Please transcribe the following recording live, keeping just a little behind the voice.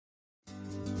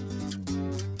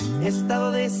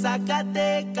Estado de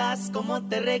Zacatecas, como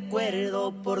te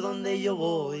recuerdo por donde yo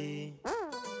voy.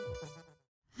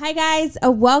 Hi guys,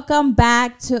 welcome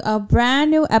back to a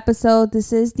brand new episode.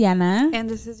 This is Diana. And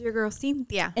this is your girl,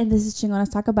 Cynthia. And this is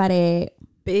Chingonas Talk About It.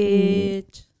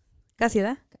 Bitch. Casi,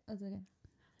 ¿da?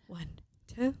 1,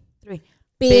 2, 3.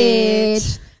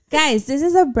 Bitch. Guys, this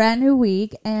is a brand new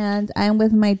week and I'm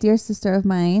with my dear sister of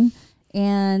mine.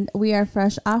 And we are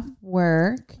fresh off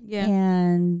work. Yeah.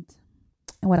 And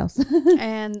what else?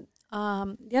 And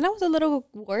Diana was a little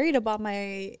worried about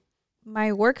my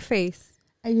work face.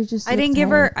 I didn't give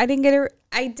her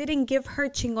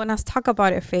Chingonas Talk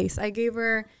About It face. I gave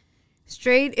her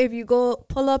straight, if you go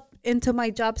pull up into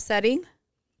my job setting,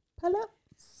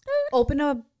 open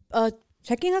a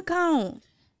checking account.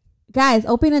 Guys,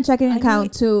 open a checking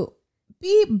account to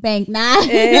beep bank. Nah.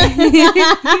 Can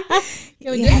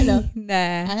we do it though?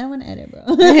 Nah. I don't want to edit, bro.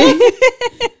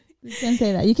 You can't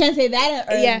say that. You can't say that.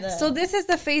 Yeah. So this is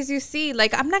the face you see.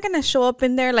 Like, I'm not gonna show up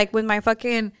in there like with my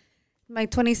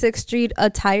 26th Street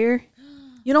attire.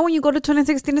 You know when you go to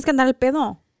 26th, tienes que andar el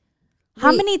pedo.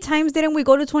 How many times didn't we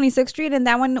go to 26th Street and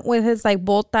that one with his like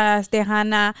botas,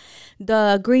 tejana,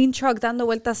 the green truck dando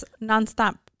vueltas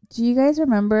nonstop? Do you guys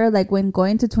remember like when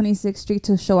going to 26th Street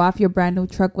to show off your brand new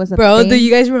truck was a Bro, thing? do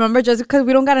you guys remember just because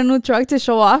we don't got a new truck to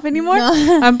show off anymore?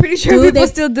 No. I'm pretty sure people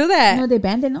still do that. No, they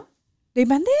banned it, no? They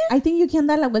banned it? I think you can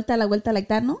dar la vuelta like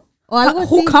that, no? Or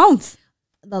Who counts?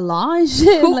 The law and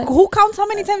shit. Who counts how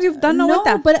many times you've done no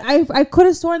vuelta? But I could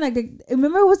have sworn like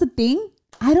remember it was a thing?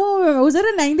 I don't remember. Was it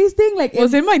a 90s thing? Like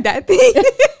Was it my dad thing?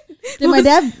 Did my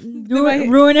dad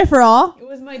ruin it for all? It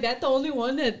was my dad the only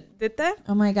one that did that?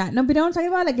 Oh my God. No, but I'm talking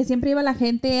about like que siempre iba la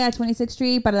gente a 26th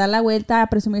Street para dar la vuelta,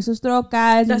 presumir sus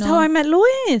trocas. That's how I met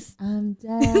Luis. I'm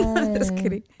dead. Just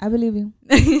kidding. I believe you.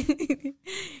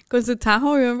 Con su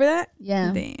Tahoe, remember that?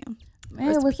 Yeah. Damn.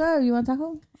 Hey, what's up? You want a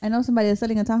Tahoe? I know somebody that's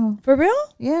selling a Tahoe. For real?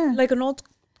 Yeah. Like an old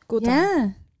school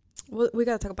Tahoe. Yeah. We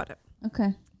gotta talk about it.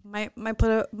 Okay. He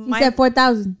He said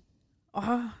 4,000.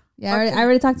 Oh, Yeah, okay. I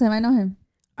already talked to him. I know him.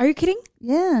 Are you kidding?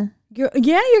 Yeah. You're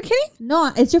kidding?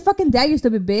 No, it's your fucking dad, you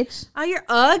stupid bitch. Oh, you're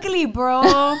ugly, bro.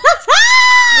 You're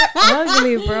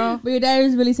ugly, bro. But your dad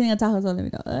is really selling a Tahoe, so let me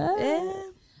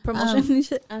know. Promotion and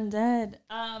shit. I'm dead.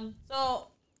 So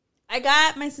I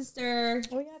got my sister.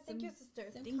 Oh yeah, thank you, sister.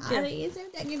 Thank you.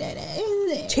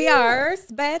 you. Cheers,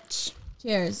 bitch.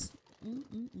 Cheers.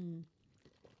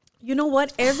 You know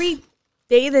what? Every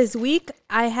day this week,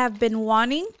 I have been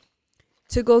wanting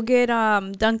to go get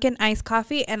Dunkin' iced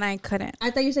coffee, and I couldn't.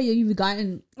 I thought you said you've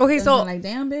gotten. Okay, so like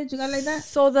damn, bitch, you got it like that.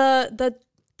 So the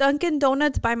Dunkin'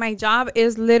 Donuts by my job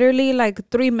is literally like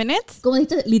 3 minutes. ¿Cómo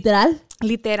dijiste? Literal.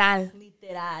 Literal.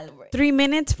 3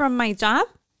 minutes from my job.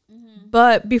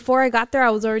 But before I got there, I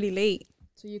was already late.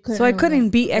 So I couldn't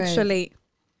be extra late.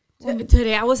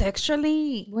 Today I was extra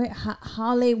late. Wait,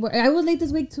 how late? I was late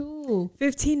this week too.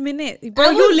 15 minutes.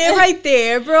 Bro, you live right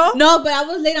there, bro. No, but I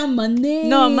was late on Monday.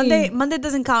 No, Monday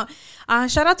doesn't count.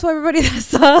 Shout out to everybody that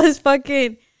saw us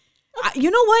fucking.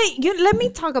 You know what? Let me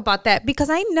talk about that because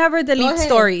I never delete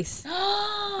stories.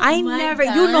 I never.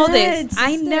 God, you know this. sister.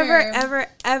 I never,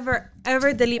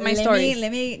 ever delete my stories.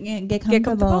 Let me get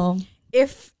comfortable.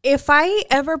 If I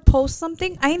ever post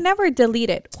something, I never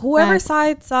delete it. Whoever saw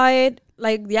it.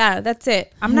 Like, yeah, that's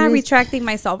it. I'm not retracting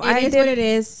myself. It is what it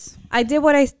is. I did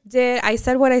what I did. I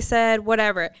said what I said.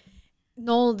 Whatever.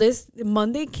 No, this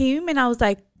Monday came and I was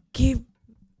like, "Qué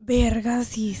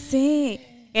vergas hice?"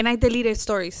 And I deleted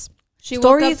stories.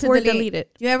 Stories were deleted.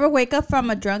 You ever wake up from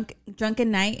a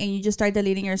drunken night and you just start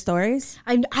deleting your stories?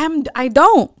 I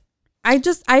don't.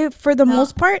 I for the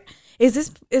most part. Is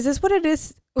this what it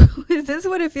is? Is this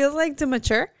what it feels like to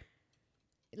mature?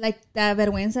 Like that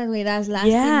vergüenza, güey, that's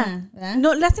lástima. Yeah.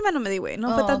 No, lástima no me di, güey.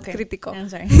 No fue tan crítico. I'm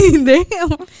sorry. Damn.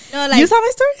 No, like, you saw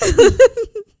my stories?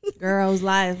 Girls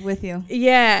live with you.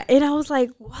 Yeah. And I was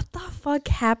like, what the fuck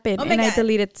happened? Oh my and God. I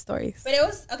deleted stories. But it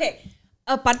was, okay.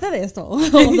 Aparte de esto, o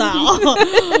sea,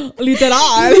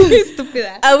 literal.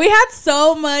 Estúpida. We had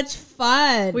so much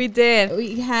fun. We did.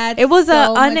 We had It was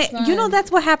so much fun. you know,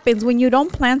 that's what happens when you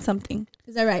don't plan something.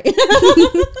 Is that right?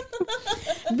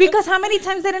 Because how many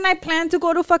times didn't I plan to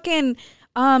go to fucking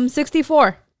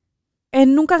 64?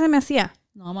 And nunca se me hacía.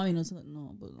 No, mami,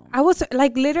 no. I was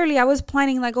like, literally, I was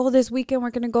planning like, oh, this weekend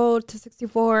we're going to go to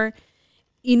 64.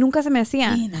 Y nunca se me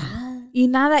hacía. Y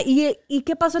nada. ¿Y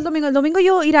qué pasó el domingo? El domingo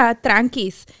yo iba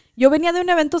tranquis. Yo venía de un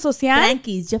evento social.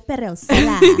 Tranquis, yo perreo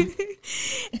sola.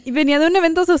 Y venía de un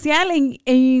evento social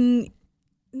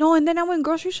no, and then I went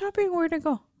grocery shopping. Where did I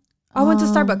go? I went to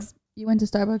Starbucks. You went to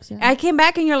Starbucks, yeah. I came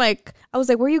back and I was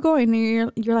like, where are you going?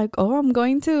 And you're like, oh, I'm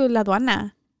going to La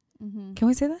Aduana. Mm-hmm. Can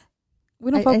we say that?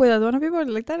 We don't fuck with aduana people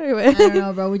like that anyway. I don't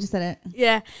know, bro. We just said it.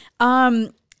 Yeah.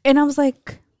 And I was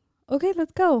like, okay,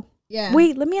 let's go. Yeah.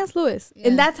 Wait, let me ask Louis. Yeah.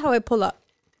 And that's how I pull up.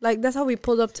 Like, that's how we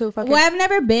pulled up to fucking... Well, I've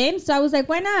never been, so I was like,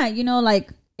 why not? You know,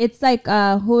 like, it's like,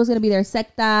 who's going to be there?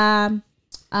 Secta,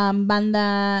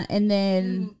 Banda, and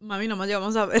then... Mami, nomás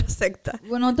llevamos a ver Secta.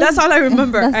 Well, That's all I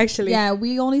remember, actually. Yeah,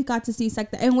 we only got to see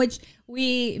Secta, in which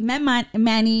we met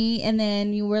Manny, and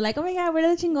then you were like, oh my God,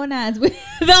 we're the chingonas.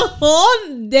 The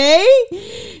whole day,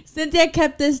 Cynthia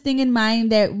kept this thing in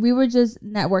mind that we were just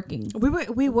networking. We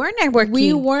were networking.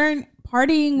 We weren't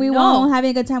partying. We weren't having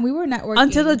a good time. We were networking.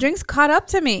 Until the drinks caught up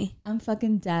to me. I'm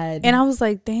fucking dead. And I was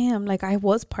like, damn, like I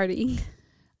was partying.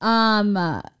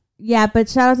 Yeah, but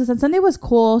shout out to Sunday was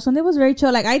cool. Sunday was very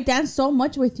chill. Like I danced so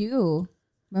much with you.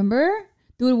 Remember?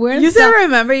 Dude, we're you still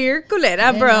remember, you're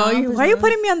culera, bro. know, Why are you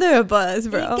putting me under a bus,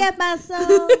 bro? ¿Qué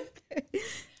pasó?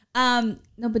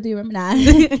 No, but do you remember that?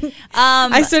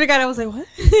 I swear to God, I was like, what?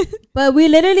 But we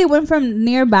literally went from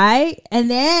nearby, and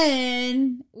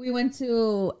then we went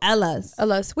to Ella's.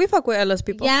 Ella's. We fuck with Ella's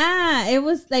people. Yeah, it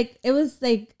was like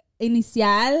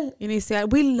Inicial. Inicial.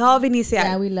 We love Inicial.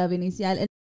 Yeah, we love Inicial.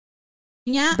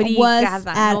 And Brigada, was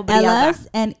at no Brigada. Ella's,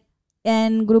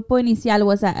 and Grupo Inicial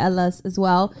was at Ella's as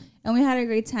well, and we had a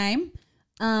great time.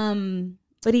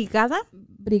 Brigada.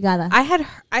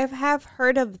 I have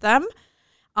heard of them.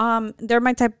 They're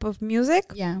my type of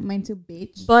music. Yeah, mine too,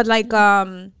 bitch. But like, ya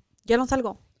no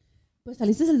salgo. Pues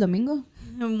saliste el domingo.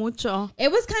 Mucho.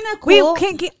 It was kind of cool. We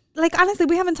can't get, like, honestly,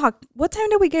 we haven't talked. What time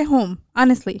did we get home?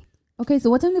 Honestly. Okay,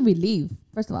 so what time did we leave,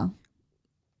 first of all?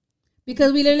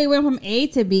 Because we literally went from A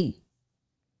to B.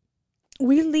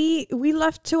 We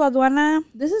left to Aduana.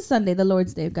 This is Sunday, the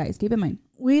Lord's Day, guys. Keep in mind.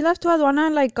 We left to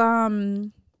Aduana like, I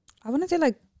want to say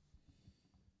like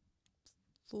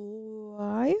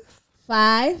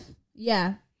 5?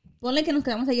 Yeah. Ponle que nos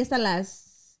quedamos ahí hasta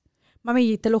las...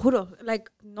 Mami, te lo juro. Like,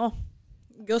 no.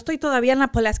 Yo estoy todavía en la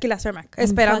Pulaski La Cermac.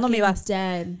 Esperando mi bus.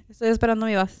 Dead. Estoy esperando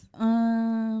mi bus.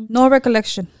 No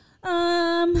recollection.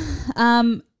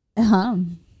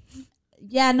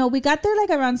 Yeah, no, we got there like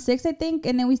around 6, I think.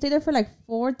 And then we stayed there for like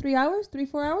 4 hours.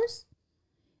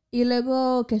 Y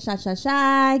luego que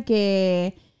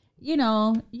que, you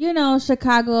know,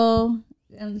 Chicago.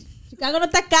 Chicago no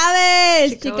te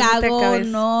acabes. Chicago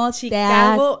no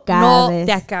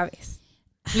te acabes.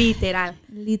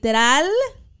 Literal,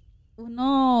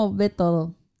 uno ve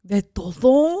todo. ¿De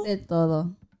todo? De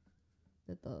todo.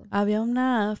 Había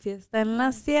una fiesta en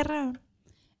la sierra.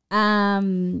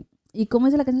 ¿Y cómo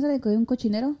es la canción de un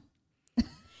cochinero?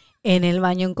 En el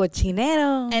baño un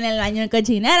cochinero. En el baño un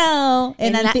cochinero.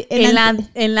 En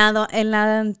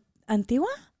la antigua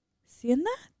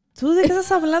hacienda. ¿Tú de qué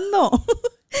estás hablando?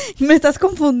 Me estás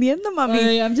confundiendo,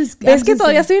 mami. ¿Ves que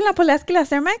todavía estoy en la Pulaski La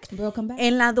Cermac?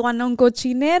 En la aduana un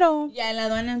cochinero. Yeah, en la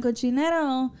aduana un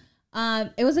cochinero.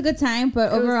 It was a good time,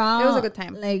 but overall, it was a good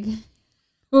time. Like,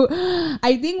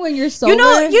 I think when you're sober, you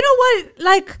know what?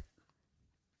 Like,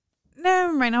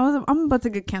 never mind. I'm about to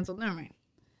get canceled. Never mind.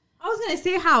 I was gonna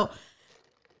say how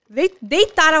they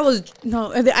thought I was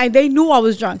they knew I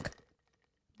was drunk,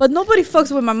 but nobody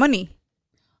fucks with my money.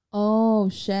 Oh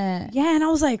shit. Yeah, and I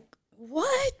was like,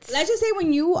 what? Let's just say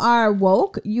when you are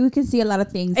woke, you can see a lot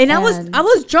of things. And I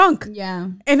was drunk. Yeah.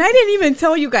 And I didn't even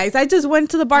tell you guys. I just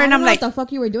went to the bar and I'm like, what the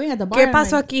fuck you were doing at the bar? ¿Qué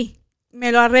pasó aquí?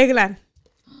 Me lo arreglan.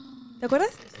 ¿Te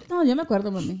acuerdas? No, yo me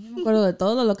acuerdo, mami. Yo me acuerdo de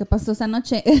todo lo que pasó esa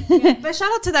noche. Yeah, but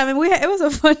shout out to them. And it was a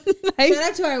fun night. Shout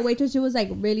out to our waitress. She was like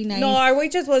really nice. No, our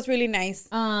waitress was really nice.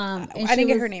 I didn't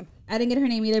get her name. I didn't get her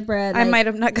name either, but I might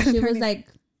have not gotten her name. She was like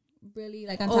really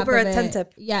like on top of it. Over attentive.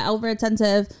 Yeah, over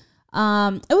attentive.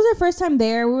 It was our first time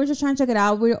there. We were just trying to check it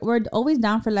out. We're always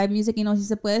down for live music. You know, si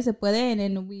se puede, se puede. And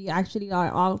then we actually are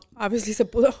all... Obviously se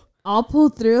pudo. All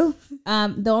pulled through.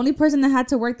 The only person that had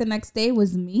to work the next day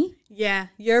was me. Yeah,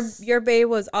 your bae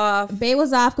was off. Bae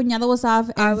was off. Cuñado was off.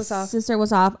 And I was off. Sister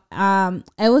was off.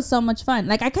 It was so much fun.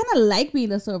 Like, I kind of like being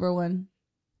the sober one.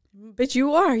 Bitch,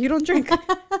 you are. You don't drink.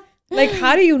 Like,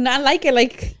 how do you not like it?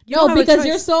 Like, no, because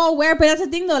you're so aware. But that's the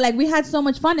thing, though. Like, we had so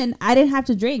much fun, and I didn't have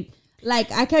to drink.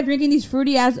 Like, I kept drinking these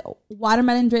fruity ass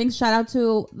watermelon drinks. Shout out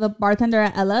to the bartender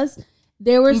at Ella's.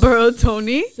 They were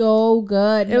Tony. So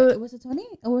good. Was it Tony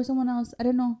or someone else? I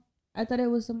don't know. I thought it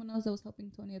was someone else that was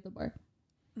helping Tony at the bar.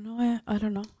 No, I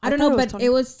don't know. I don't know, but it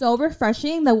was so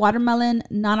refreshing. The watermelon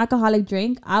non-alcoholic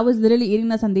drink. I was literally eating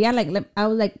the sandía. Like, I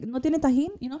was like, no tiene tajín,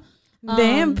 you know?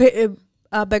 Damn,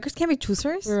 beggars can't be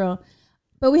choosers. Girl.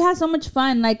 But we had so much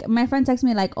fun. Like, my friend texted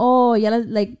me like, oh, ya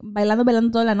like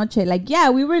bailando toda la noche. Like, yeah,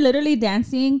 we were literally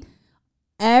dancing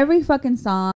every fucking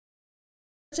song.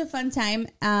 Such a fun time.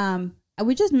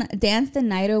 We just danced the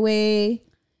night away.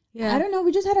 Yeah. I don't know.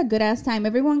 We just had a good ass time.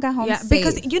 Everyone got home Yeah, safe.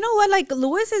 because you know what? Like,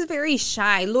 Louis is very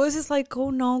shy. Louis is like, oh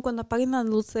no, cuando apaguen las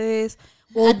luces,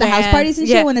 we'll at the house dance. parties and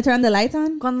shit when they turn the lights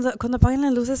on. Cuando apaguen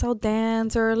las luces, I'll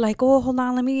dance. Or like, oh, hold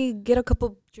on, let me get a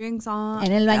couple drinks on.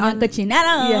 En el baño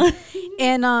cochinero.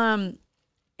 Yeah.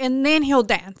 And then he'll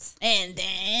dance. And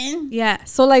then, Yeah.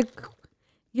 So, like,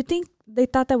 you think they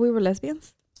thought that we were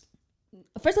lesbians?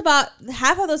 first of all,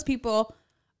 half of those people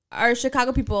are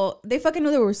Chicago people. They fucking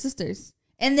knew they were sisters.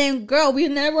 And then, girl, we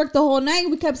networked the whole night.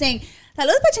 We kept saying,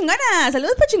 "Saludos pa chingonas,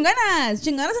 saludos pa chingonas,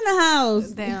 chingonas in the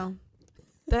house." Damn.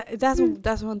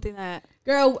 That's one thing that...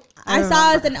 Girl, I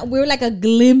saw us and we were like a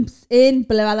glimpse in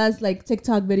Plebada's like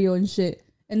TikTok video and shit.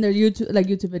 And their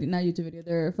YouTube video, not YouTube video,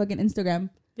 their fucking Instagram.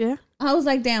 Yeah. I was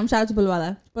like, damn, shout out to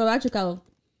Plebada. Plebada Chicago.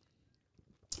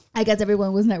 I guess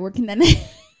everyone was networking that night.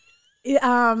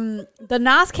 The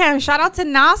Nascam. Shout out to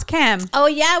Nascam. Oh,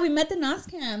 yeah, we met the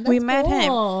Nascam. We met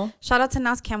him. Shout out to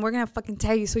Nascam. We're gonna fucking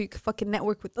tell you so you can fucking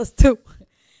network with us too.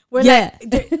 We're Yeah.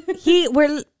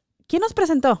 ¿Quién nos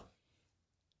presentó?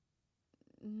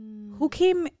 Who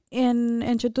came and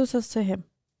introduced us to him?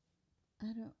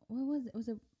 What was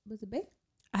it? Was it big?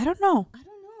 I don't know. I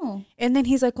don't know. And then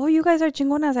he's like, "Oh, you guys are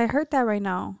chingonas. I heard that right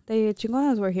now. The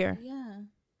chingonas were here." Yeah.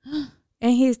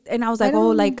 And I was like,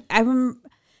 don't know. I remember.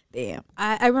 Damn.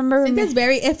 I remember. Cynthia's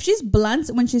if she's blunt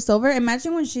when she's sober,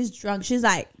 imagine when she's drunk. She's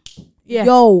like, Yeah.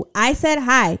 yo, I said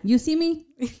hi. You see me?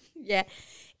 Yeah.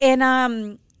 And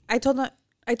I told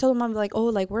him I'm like, "Oh,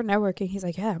 like we're networking." He's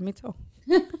like, "Yeah, me too."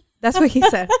 That's what he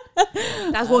said.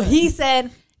 That's what he said.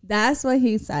 That's what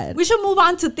he said. We should move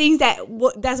on to things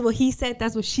that's what he said.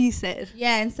 That's what she said.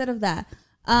 Yeah, instead of that.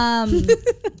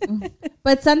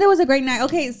 But Sunday was a great night.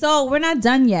 Okay, so we're not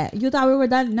done yet. You thought we were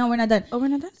done? No, we're not done. Oh, we're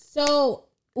not done? So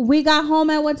we got home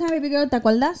at what time, baby girl? ¿Te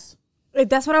acuerdas?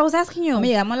 That's what I was asking you.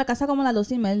 Llegamos a la casa como a las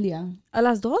 2:30. ¿A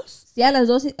las 2? Sí, a las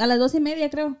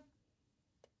 2:30 creo.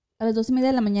 A las 2:30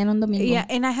 de la mañana un domingo. Yeah,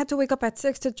 and I had to wake up at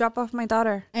 6 to drop off my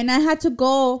daughter. And I had to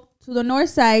go to the north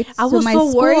side I to was my so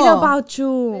school. worried about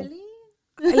you.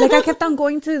 Really? Like I kept on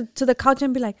going to the couch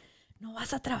and be like, "No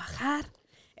vas a trabajar."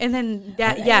 And then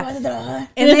and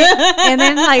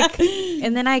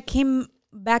then I came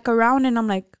back around and I'm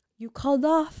like, "You called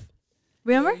off."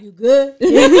 Remember? You good?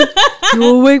 You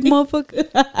awake, motherfucker.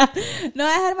 No,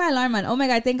 I had my alarm on. Oh my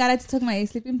God, thank God I took my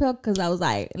sleeping pill because I was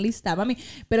like, lista, mami.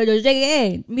 Pero yo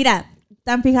llegué. Mira,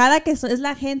 tan fijada que es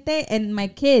la gente and my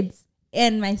kids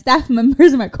and my staff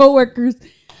members, my coworkers.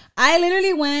 I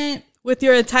literally went With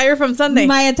your attire from Sunday.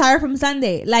 my attire from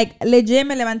Sunday. Like, legit,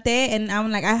 me levanté and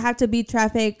I'm like, I have to beat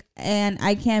traffic and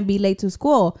I can't be late to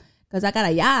school because I got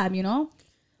a job, you know?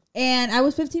 And I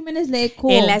was 15 minutes late.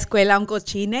 Cool. En la escuela un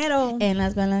cochinero. En la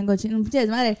escuela en cochino. Yes,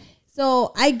 madre.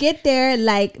 So I get there,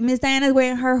 like, Miss Diana's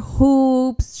wearing her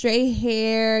hoops, straight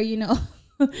hair, you know.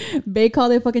 They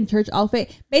call it fucking church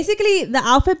outfit. Basically, the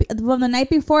outfit from the night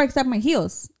before, except my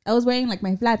heels. I was wearing, like,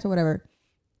 my flats or whatever.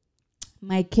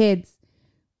 My kids.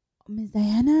 Miss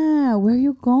Diana, where are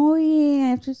you going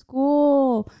after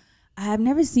school? I have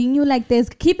never seen you like this.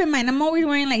 Keep in mind, I'm always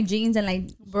wearing, like, jeans and, like...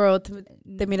 Bro,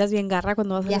 te miras bien garra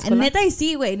cuando vas a la Yeah, escuela. neta y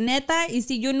sí, güey. Neta y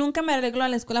sí. Yo nunca me arreglo a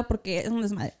la escuela porque es un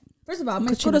desmadre. First of all,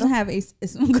 my school doesn't have AC.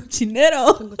 Es un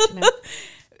cochinero.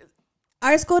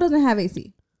 Our school doesn't have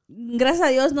AC. Gracias a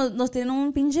Dios nos tienen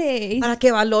un pinche AC. Para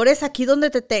que valores aquí donde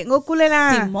te tengo,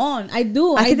 culera. Simón, I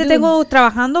do. Aquí I te do. tengo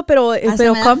trabajando, pero Hasta me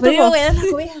da comfortable.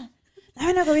 frío, güey.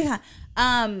 Dame una cobija.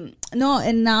 Dame una cobija. No,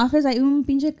 en la office hay un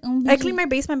pinche... I clean my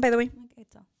basement, by the way.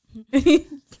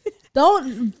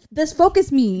 Don't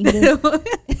disfocus me.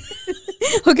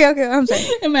 Okay, I'm sorry.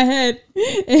 In my head.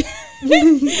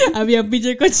 Había un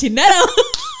pinche cochinero.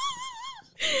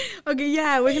 Okay,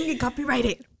 yeah, we're gonna get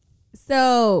copyrighted.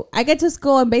 So I get to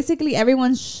school and basically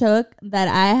everyone's shook that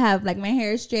I have like my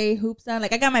hair straight, hoops on.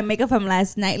 Like I got my makeup from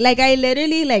last night. Like I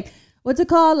literally like, what's it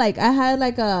called? Like I had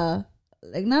like a,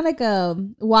 like not like a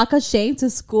walk of shame to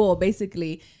school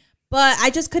basically. But I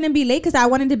just couldn't be late because I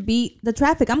wanted to beat the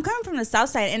traffic. I'm coming from the south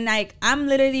side and like I'm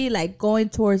literally like going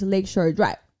towards Lakeshore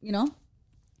Drive, you know?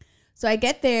 So I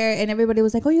get there and everybody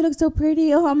was like, "Oh, you look so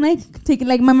pretty." Oh, I'm like taking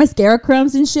like my mascara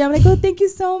crumbs and shit. I'm like, "Oh, thank you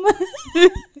so much." I'm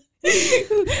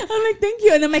like, "Thank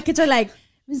you." And then my kids are like,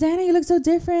 "Miss Diana, you look so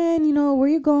different. You know, where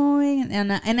you going?"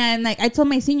 And I'm like, I told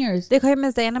my seniors. They call you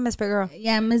Miss Diana, Miss Big Girl.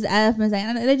 Yeah, Miss F, Miss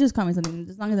Diana. They just call me something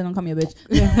as long as they don't call me a bitch.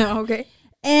 Okay.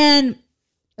 And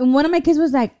one of my kids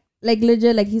was like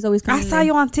legit, like he's always coming. I saw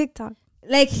you on TikTok.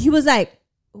 Like he was like,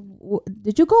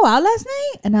 "Did you go out last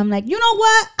night?" And I'm like, "You know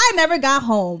what? I never got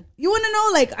home. You want to know?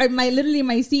 Like,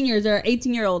 my seniors are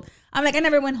 18-year-old. I'm like, I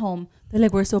never went home. They're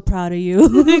like, "We're so proud of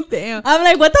you." Damn. I'm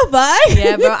like, what the fuck?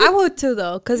 Yeah, bro. I would too,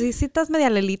 though. Because si estás media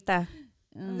lelita.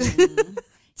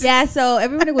 Yeah, so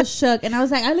everybody was shook, and I was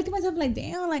like, I look at myself like,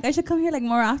 damn, like I should come here like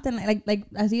more often, like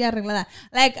así arreglada.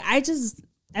 Like I just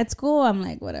at school, I'm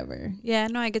like, whatever. Yeah,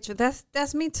 no, I get you.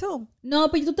 That's me too. No,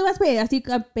 pero tú te vas así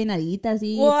peinadita,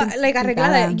 así. Well, like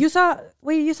arreglada. pintada.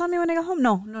 You saw me when I got home?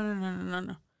 No.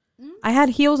 I had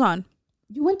heels on.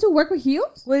 You went to work with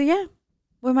heels? Well, yeah,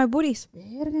 with my booties.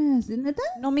 Vergas, ¿neta?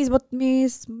 No, mis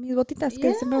botitas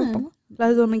que siempre me Yeah. pongo.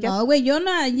 Las de dominguear. No, güey, yo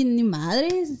no, ni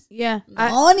madres. Yeah.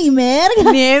 No, ni merga.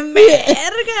 Ni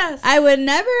vergas. I would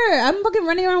never. I'm fucking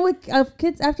running around with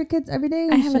kids after kids every day.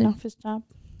 I and have shit. an office job.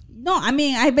 No, I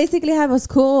mean, I basically have a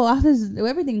school office,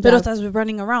 everything. Pero job. estás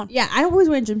running around. Yeah, I always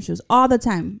wear gym shoes all the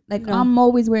time. Like, No. I'm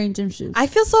always wearing gym shoes. I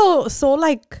feel so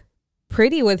like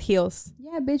pretty with heels.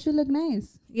 Yeah, bitch, you look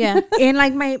nice. Yeah. And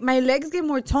like my legs get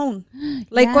more tone.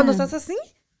 Like Yeah. cuando estás así.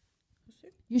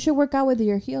 You should work out with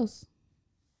your heels.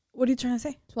 What are you trying to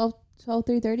say? 12,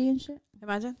 3:30 and shit.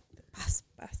 Imagine. Pass.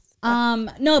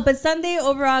 No, but Sunday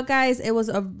overall, guys, it was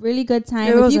a really good time.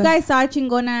 It If was you a- guys saw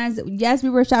Chingonas, yes, we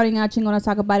were shouting out Chingonas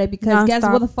talk about it because guess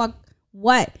Nonstop. what the fuck?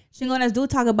 What? Chingonas do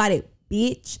talk about it,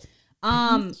 bitch.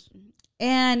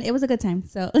 And it was a good time.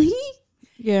 So,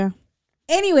 Yeah.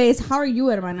 anyways, how are you,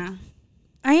 hermana?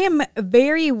 I am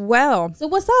very well. So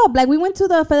what's up? Like we went to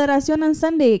the Federación on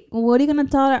Sunday. What are you gonna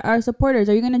tell our supporters?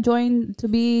 Are you gonna join to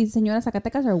be Señora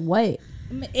Zacatecas or what?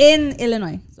 In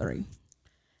Illinois, sorry.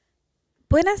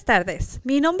 Buenas tardes.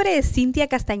 Mi nombre es Cintia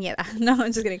Castañeda. No,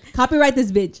 I'm just kidding. Copyright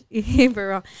this bitch. For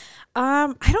real.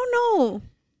 I don't know.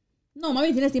 No,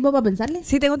 mami, ¿tienes tiempo para pensarle?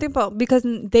 Sí, tengo tiempo because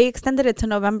they extended it to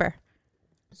November.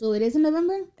 So it is in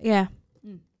November? Yeah.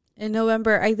 In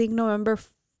November, I think November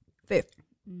 5th.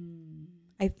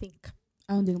 I think.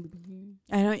 I don't think I'll be here.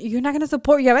 I know you're not gonna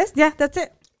support. Yeah, ves? Yeah, that's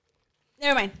it.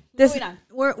 Never mind. This Moving on.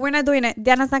 we're not doing it.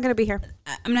 Diana's not gonna be here.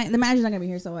 I'm not. The manager's not gonna be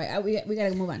here, so we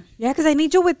gotta move on. Yeah, because I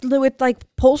need you with like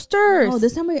posters. Oh,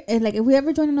 this time like if we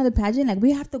ever join another pageant, like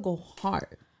we have to go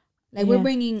hard. Like we're Yeah.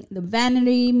 bringing the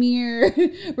vanity mirror,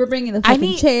 we're bringing the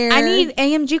fucking chair. I need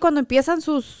AMG cuando empiezan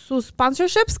sus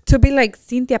sponsorships to be like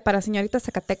Cintia para señoritas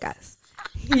Zacatecas.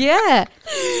 Yeah.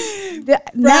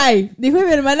 Fry. Dijo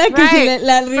mi hermana que si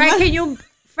la rima.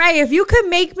 Fry, if you could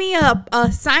make me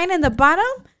a sign in the bottom,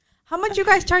 how much you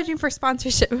guys charging for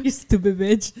sponsorship? You stupid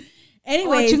bitch.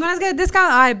 Anyways, Anyways, Chingonas get a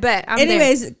discount. I bet. I'm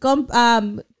there. con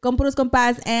puros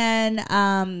compas and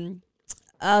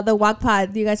the Walk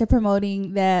Pod, you guys are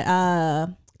promoting the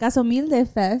Caso Humilde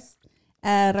Fest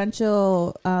at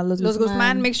Rancho Los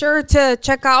Guzman. Make sure to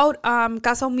check out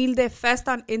Casa Humilde Fest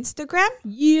on Instagram.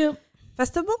 Yeah.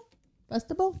 Festival.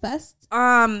 Fest.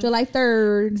 Um, July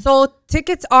 3rd. So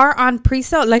tickets are on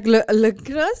pre-sale. Like look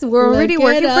at us. We're already Look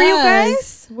working at for you us.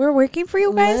 guys. We're working for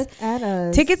you guys. Look at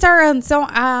us. Tickets are on so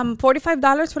 $45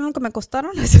 fueron lo que me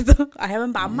costaron. ¿No es cierto? I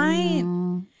haven't bought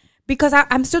mine because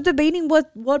I'm still debating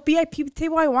what VIP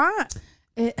table I want.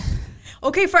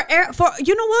 Okay, for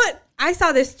you know what? I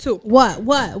saw this too. What?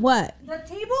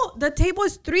 The table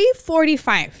is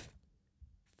 $345.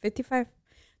 55.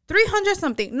 300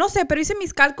 something. No sé, pero hice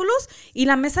mis cálculos y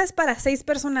la mesa es para 6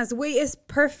 personas. Güey, es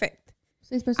perfect.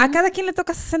 6 personas? A cada quien le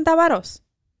toca 60 varos.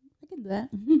 I can do that.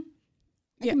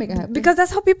 I can make it happen. Because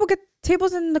that's how people get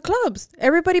tables in the clubs.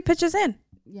 Everybody pitches in.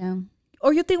 Yeah.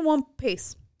 Or you think one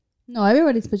pays. No,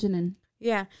 everybody's pitching in.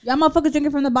 Yeah. Y'all motherfuckers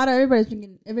drinking from the bottle.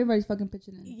 Everybody's fucking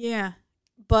pitching in. Yeah.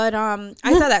 But I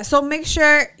saw that. So make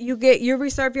sure you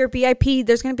reserve your VIP.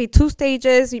 There's going to be 2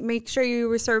 stages. Make sure you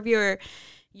reserve your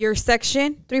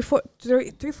section.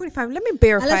 345. Let me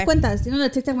verify. A las cuentas. You know the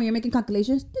TikTok when you're making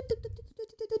calculations?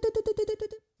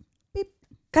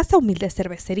 Casa Humilde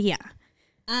Cervecería.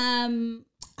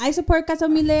 I support Casa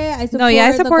Humilde. I support No, yeah,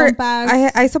 I support. the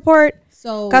compas. I support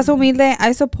So Casa Humilde.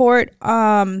 I support.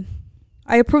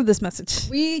 I approve this message.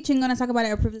 we chingonas talk about it.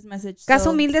 I approve this message. Casa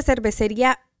So, Humilde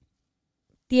Cervecería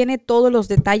tiene todos los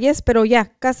detalles, pero ya,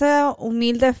 Casa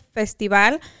Humilde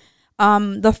Festival,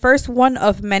 the first one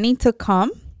of many to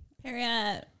come.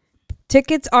 period.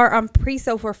 Tickets are on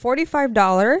pre-sale for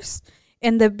 $45,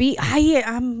 and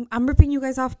I'm ripping you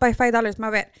guys off by $5.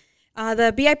 My bad.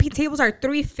 The VIP tables are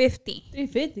 $350.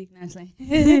 $350. Actually.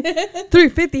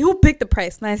 $350. Who picked the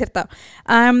price? No, es cierto.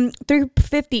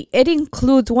 $350. It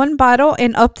includes 1 bottle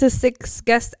and up to 6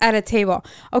 guests at a table.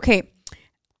 Okay,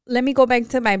 let me go back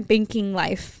to my banking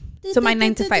life. To my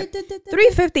 9 to 5.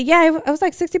 $350. Yeah, it was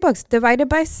like $60 divided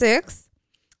by 6.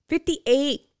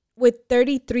 58 with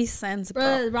 33 cents, bro.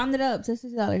 Bro, round it up.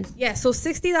 $60. Yeah, so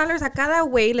 $60 a cada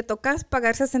way. Le tocas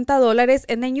pagar $60,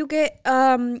 and then you get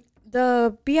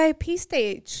the VIP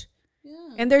stage. Yeah.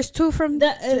 And there's 2 from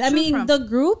the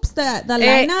groups, the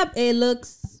lineup, it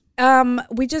looks.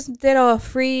 We just did a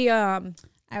free a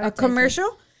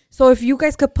commercial. So if you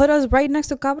guys could put us right next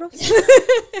to Cabros.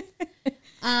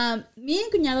 Me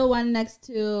and Cuñado one next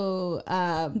to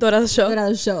Dorado Show.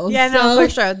 Dorado Show. Yeah, So- no, for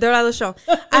sure. Dorado Show.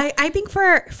 I think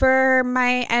for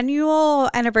my annual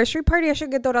anniversary party, I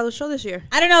should get Dorado Show this year.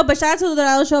 I don't know, but shout out to the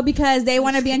Dorado Show because they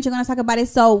want to be and you're gonna talk about it.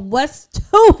 So let's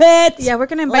do it. Yeah, we're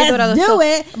gonna invite Let's Dorado do Show.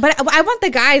 it. But I want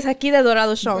the guys aquí de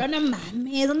Dorado Show. Pero no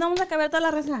mames, ¿dónde vamos a caber toda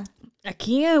la raza?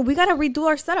 Aquí, we gotta redo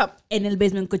our setup. En el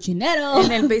basement cochinero.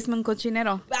 En el basement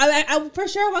cochinero. I for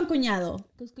sure I want Cuñado.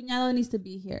 Because Cuñado needs to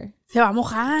be here. Se va a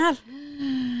mojar.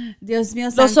 Dios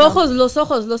mío Los santo. ojos, los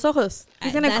ojos, los ojos.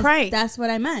 He's gonna cry. That's what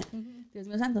I meant. Dios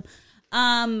mío santo.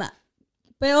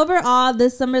 But overall,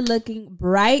 this summer looking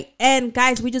bright. And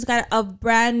guys, we just got a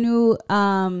brand new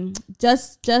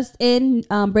just in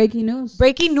breaking news.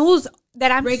 Breaking news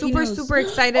that I'm Breaking super, news. super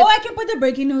excited. Oh, I can put the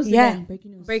breaking news Yeah. again.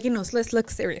 Breaking news. Breaking news. Let's look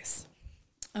serious.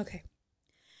 Okay.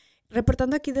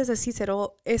 Reportando aquí desde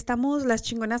Cícero, estamos las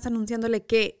chingonas anunciándole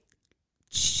que...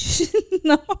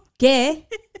 no. ¿Qué?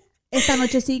 Esta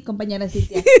noche sí, compañera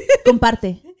Cintia.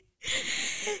 Comparte.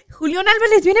 Julián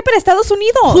Álvarez viene para Estados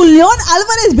Unidos. Julián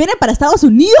Álvarez viene para Estados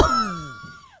Unidos.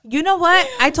 You know what?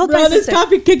 I told my sister.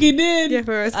 coffee kicking in. Yeah,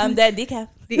 for us. Dead decaf.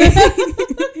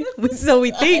 So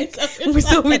we think.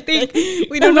 So we think.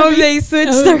 We don't know if they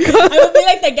switched their code. I would be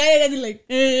like the guy that's like,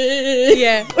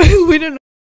 Yeah. We don't know.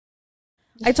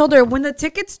 I told her, when the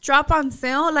tickets drop on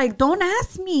sale, like, don't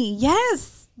ask me.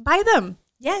 Yes. Buy them.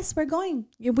 yes, we're going.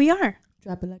 Yeah, we are.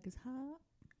 Drop it like it's hot.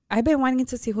 I've been wanting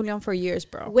to see Julián for years,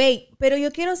 bro. Wait, pero yo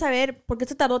quiero saber por qué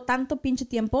se tardó tanto pinche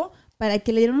tiempo para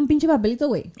que le dieran un pinche papelito,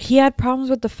 güey. He had problems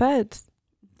with the feds.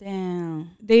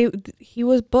 Damn. He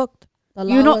was booked. The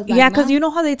You law know, was like, yeah, because nah. you know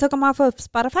how they took him off of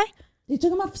Spotify? They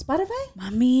took him off Spotify?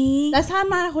 Mami. That's how I'm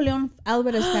not a Julián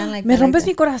Álvarez fan like Me that. rompes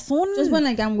mi like corazón. Just when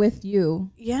like I'm with you.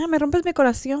 Yeah, me rompes mi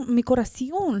corazón. Mi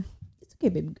corazón. It's okay,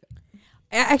 baby girl.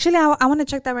 Actually, I want to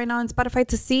check that right now on Spotify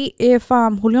to see if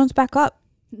Julián's back up.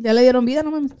 Ya le dieron vida,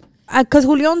 no mames. Because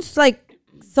Julián's like,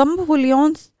 some of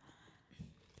Julián's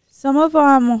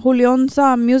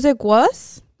music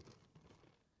was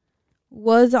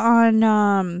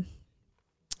on,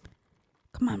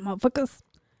 come on, motherfuckers.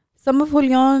 Some of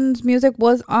Julián's music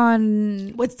was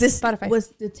on What's this? Spotify. Was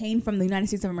detained from the United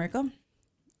States of America?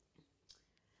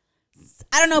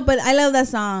 I don't know, but I love that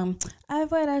song.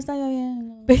 Afuera está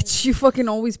lloviendo. Bitch, you fucking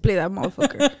always play that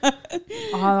motherfucker.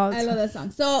 I love that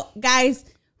song. So, guys,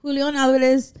 Julián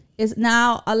Álvarez is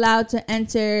now allowed to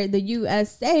enter the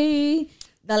USA,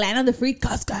 the land of the free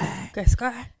Costco.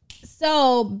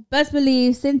 So, best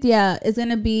believe Cynthia is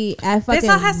gonna be at fucking This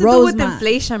all has to do with Rosemont.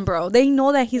 inflation, bro. They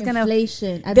know that he's gonna.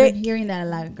 Inflation. I've They- been hearing that a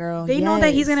lot, girl. They know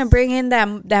that he's gonna bring in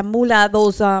that mula.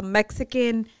 Those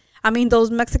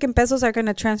those Mexican pesos are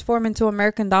gonna transform into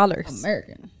American dollars.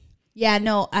 American. Yeah,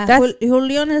 no. That's-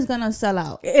 Julián is gonna sell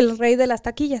out. El rey de las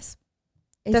taquillas.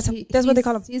 That's what they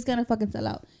call him. He's gonna fucking sell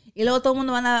out. Y luego todo el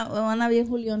mundo van a ver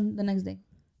Julián the next day.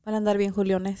 Van a andar bien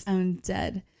Juliones. I'm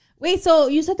dead. Wait, so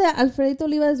you said that Alfredito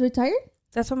Oliva is retired?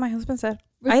 That's what my husband said.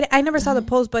 I never saw the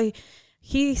post, but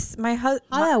my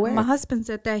husband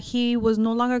said that he was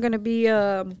no longer gonna be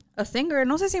a singer.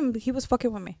 No sé si he was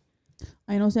fucking with me.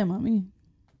 I know, say mami.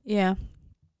 Yeah.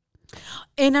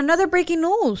 In another breaking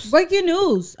news, Breaking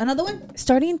news. Another one?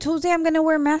 starting Tuesday, I'm gonna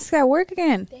wear masks at work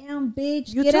again. Damn,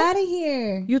 bitch. You Get too? out of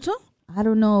here. You too? I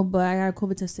don't know, but I got a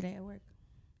COVID test today at work.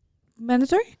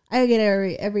 Mandatory? I get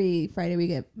it every Friday we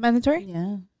get. Mandatory?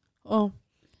 Yeah. Oh,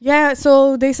 yeah.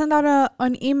 So they sent out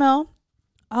an email.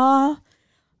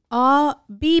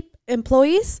 Beep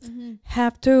employees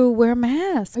have to wear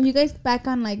masks. Are you guys back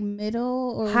on like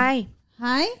middle or High,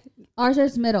 high? Ours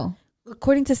is middle.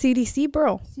 according to CDC,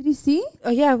 bro. CDC?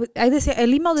 Yeah,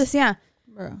 el email decía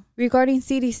Bro. regarding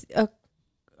CDC.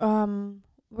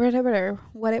 Whatever.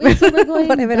 Wait, so we're going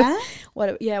Whatever. back?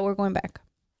 Whatever. Yeah, we're going back.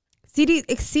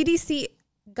 CDC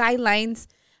guidelines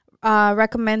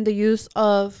recommend the use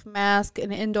of masks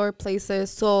in indoor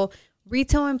places. So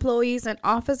retail employees and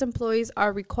office employees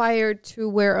are required to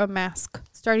wear a mask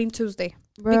starting Tuesday.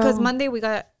 Bro. Because Monday we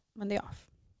got Monday off.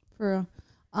 For real.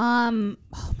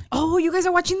 Oh, you guys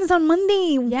are watching this on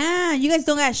Monday. Yeah, you guys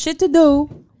don't got shit to do.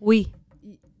 We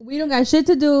We don't got shit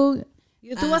to do.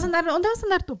 ¿Tú vas a andar? ¿Dónde vas a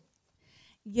andar tú?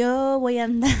 Yo voy a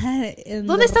andar en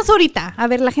 ¿Dónde estás ahorita? A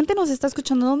ver, la gente nos está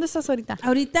escuchando. ¿Dónde estás ahorita?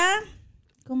 Ahorita,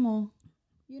 ¿cómo?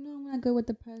 You know I'm not good with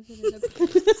the president.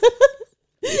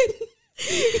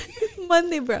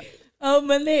 Monday, bro. Oh,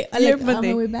 Monday. You're On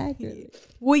Monday. my way back.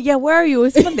 Wait, yeah, where are you?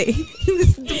 It's Monday.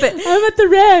 Stupid. I'm at the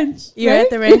ranch. You're right? at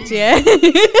the ranch, yeah. I'm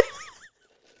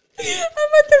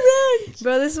at the ranch.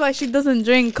 Bro, this is why she doesn't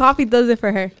drink. Coffee does it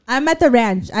for her. I'm at the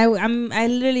ranch. I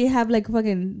literally have like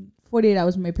fucking 48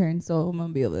 hours with my parents, so I'm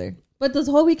gonna be over there. But this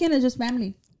whole weekend is just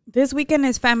family. This weekend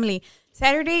is family.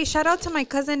 Saturday, shout out to my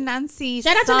cousin Nancy.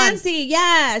 Shout out to Nancy.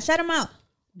 Yeah, shout him out.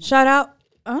 Shout out.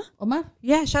 Omar.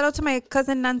 Yeah, shout out to my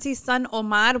cousin Nancy's son,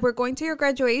 Omar. We're going to your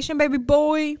graduation, baby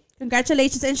boy.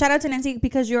 Congratulations, and shout out to Nancy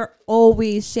because you're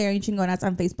always sharing chingonas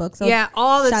on Facebook. So yeah,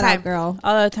 all the shout time, out, girl.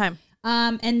 All the time.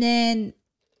 And then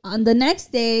on the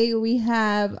next day we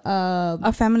have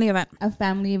A family event. a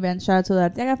family event. Shout out to the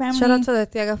Arteaga family. Shout out to the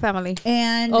Tiaga family.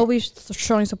 and Always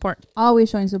showing support. always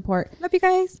showing support. Love you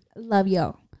guys. Love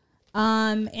you.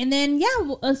 And then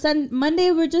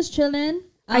Monday we're just chilling.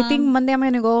 I think Monday I'm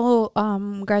gonna go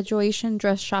graduation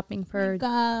dress shopping for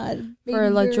God for baby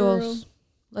La girl. Jules.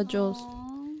 La Jules.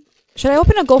 Should I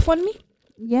open a GoFundMe?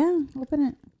 Yeah, open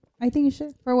it. I think you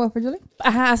should. For what? For Julie?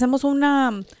 Ajá, hacemos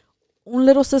un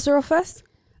little Cicero fest.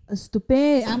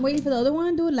 Stupid. I'm waiting for the other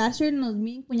one, dude. Last year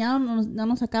me y cuñado no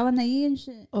nos sacaban de ahí and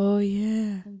shit. Oh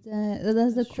yeah.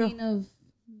 That's the True.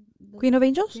 Queen of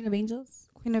Angels? Queen of Angels.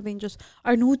 Queen of Angels.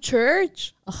 Our new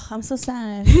church. Oh, I'm so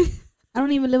sad. I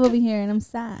don't even live over here and I'm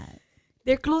sad.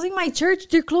 They're closing my church.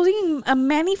 They're closing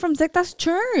Manny from Secta's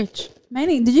church.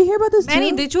 Manny, did you hear about this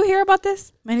Manny, too? did you hear about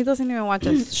this? Manny doesn't even watch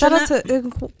us. Shout out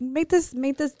to make this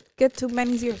get to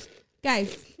Manny's ears.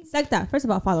 Guys, Secta, first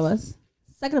of all, follow us.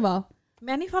 Second of all,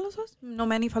 Manny follows us? No,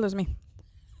 Manny follows me.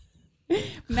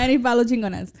 Manny follow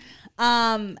chingonas.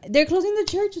 They're closing the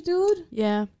church, dude.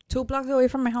 Yeah. 2 blocks away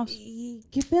from my house.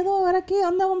 ¿Qué pedo? ¿Ahora qué? ¿A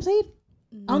dónde vamos a ir?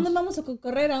 ¿A dónde vamos a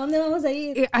correr? ¿A dónde vamos a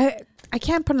ir? I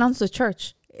can't pronounce the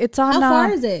church. It's on. How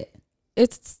far is it?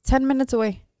 It's 10 minutes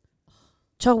away.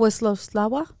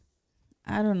 Chawislawa?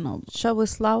 I don't know.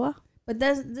 Chawislawa? But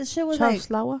this shit was like...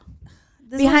 Chawislawa?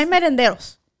 this Behind was-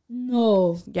 Merenderos.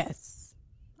 No. Yes.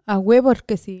 A huevo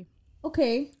que sí.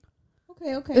 Okay.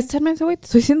 It's 10 minutes away. Te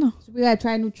estoy diciendo. So we gotta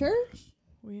try a new church?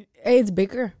 It's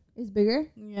bigger. It's bigger?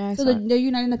 Yeah. So they're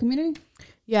uniting the community?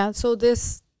 Yeah. So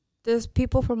this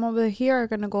people from over here are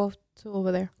gonna go to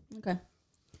over there. Okay.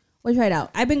 We'll try it out.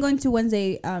 I've been going to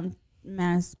Wednesday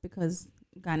mass because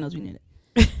God knows we need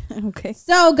it. Okay.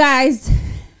 So guys,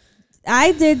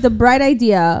 I did the bright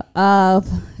idea of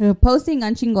posting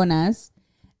on Chingonas.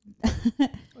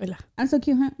 Hola. I'm so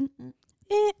cute,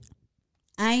 huh?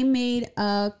 I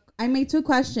made 2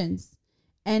 questions,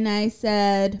 and I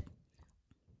said,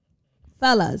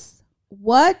 fellas,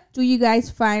 what do you guys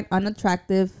find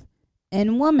unattractive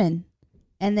in women?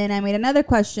 And then I made another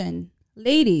question,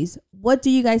 ladies, what do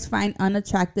you guys find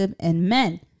unattractive in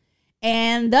men?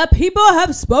 And the people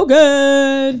have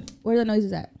spoken. Where the noise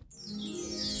is at?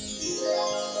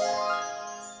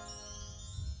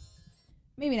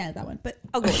 Maybe not that one, but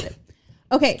I'll go with it.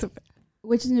 Okay,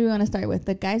 which one do we want to start with?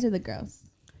 The guys or the girls?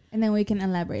 And then we can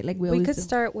elaborate like we always could do.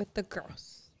 start with the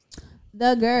girls.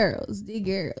 The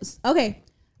girls. Okay,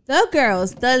 the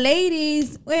girls, the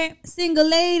ladies. We're single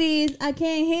ladies. I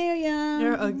can't hear ya.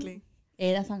 You're ugly.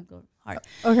 Hey, that sounds good. Hard.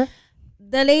 Okay.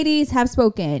 The ladies have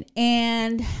spoken,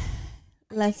 and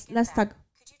let's talk.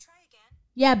 Could you try again?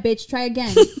 Yeah, bitch, try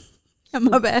again.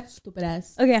 My bad. Stupid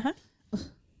ass. Okay, huh?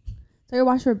 Sorry,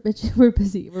 watch her, bitch. We're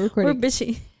busy. We're recording. We're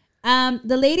bitchy.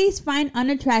 The ladies find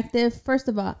unattractive, first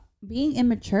of all, being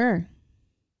immature.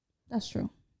 That's true.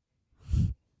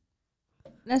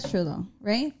 That's true, though,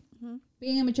 right? Mm-hmm.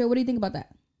 Being immature. What do you think about that?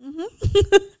 Mm-hmm.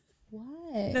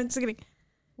 What? No, I'm just kidding.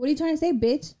 What are you trying to say,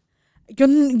 bitch?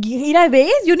 Mira,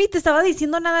 ¿ves? Yo ni te estaba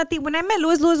diciendo nada a ti. When I met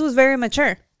Louis was very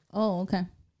mature. Oh, okay.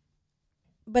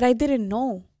 But I didn't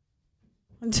know.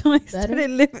 Until I started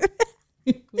living.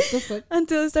 What the fuck?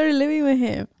 Until I started living with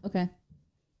him. Okay.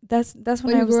 That's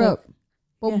when When I you was grew like,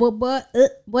 up. But, yeah.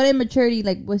 what immaturity,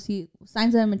 like, was he,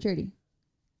 signs of immaturity?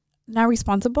 not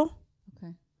responsible.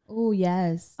 Okay. Oh,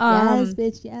 yes. Um, yes,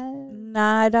 bitch, yes.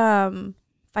 Not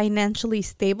financially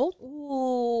stable.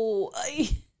 Ooh. Ay.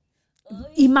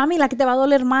 Y mami, la que te va a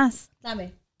doler más.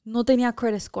 Dame. No tenía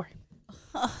credit score.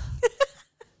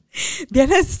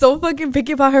 Diana is so fucking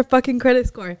picky about her fucking credit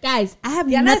score. Guys, I have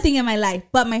Diana's- nothing in my life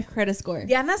but my credit score.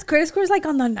 Diana's credit score is like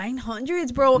on the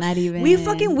 900s, bro. Not even. We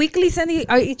fucking weekly send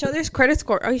each other's credit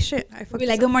score. Oh shit! I We'll fucking be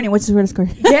like, good morning, what's your credit score?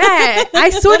 yeah. I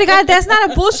swear to God, that's not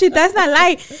a bullshit. That's not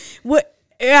lie. What?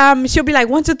 She'll be like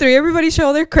 1, 2, 3. Everybody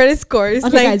show their credit scores.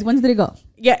 Okay, like, guys, when did it go?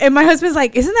 yeah. And my husband's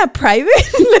like, isn't that private? Like,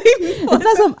 It's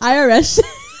not some IRS shit.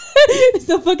 It's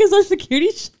some fucking social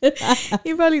security shit.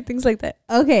 he probably thinks like that.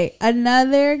 Okay,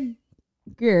 another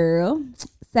girl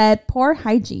said poor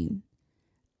hygiene.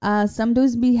 Some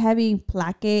dudes be having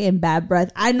plaque and bad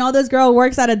breath. I know this girl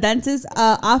works at a dentist's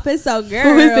office, so girl.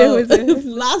 Who is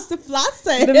it? Floss.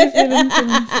 Let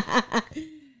me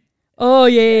see. Oh,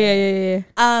 yeah.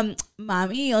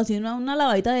 Mami, o si no, una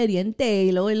lavadita de diente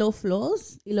y luego los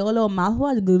floss y luego los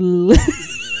mouthwash.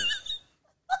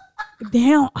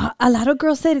 Damn, a lot of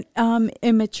girls said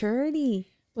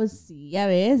immaturity. Pues sí, ya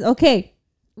ves. Okay,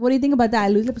 what do you think about that?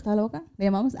 ¿Luis le prestaba la boca? ¿Le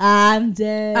llamamos? I'm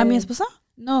dead. ¿A mi esposa?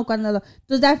 No, cuando lo...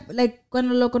 Does that, like,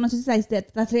 cuando lo conociste, like, te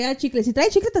traía chicle. Si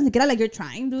trae chicle, tan siquiera, like, you're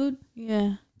trying, dude.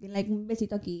 Yeah. Y, like, un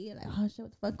besito aquí. Like, oh, shit,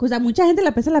 what the fuck. Because a mucha gente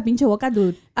le pesa la pinche boca,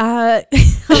 dude.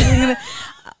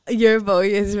 Your boy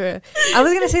is real. I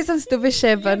was gonna say some stupid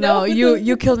shit, but no,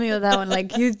 you killed me with that one.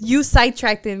 Like you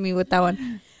sidetracked me with that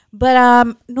one.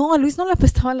 But no, a Luis no le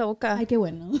apestaba la boca. Ay, qué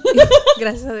bueno.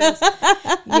 Gracias a Dios.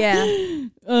 Yeah.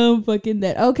 I'm fucking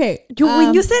dead. Okay.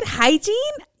 When you said hygiene,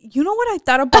 you know what I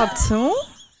thought about too?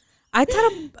 I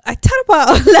thought about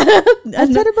I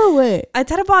thought about what? I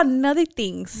thought about other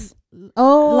things.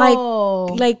 Oh.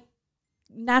 Like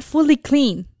not fully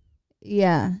clean.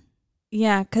 Yeah.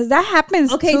 Yeah, because that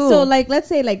happens Okay, too. so like let's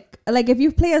say like if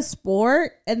you play a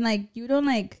sport and like you don't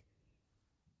like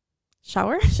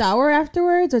shower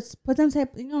afterwards or put some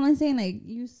type, you know what I'm saying? Like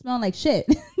you smell like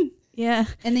shit. Yeah.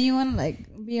 And then you want to like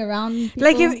be around people.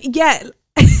 Like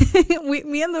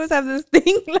me and Louis have this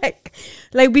thing like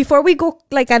before we go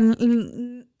like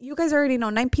you guys already know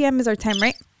 9 p.m. is our time,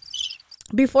 right?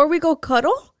 Before we go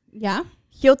cuddle, yeah,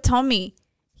 he'll tell me.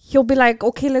 He'll be like,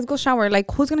 okay, let's go shower.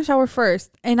 Like, who's gonna shower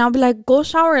first? And I'll be like, go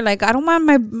shower. Like, I don't want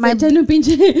my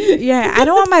yeah, I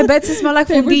don't want my bed to smell like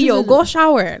fundillo. Go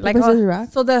shower. Like,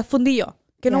 so the fundillo.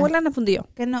 Que no huelan a fundillo.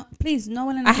 Que no, please, no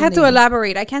huelan a fundillo. I had to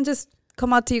elaborate. I can't just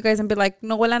come out to you guys and be like,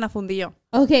 no huelan a fundillo.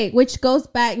 Okay, which goes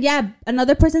back. Yeah,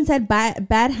 another person said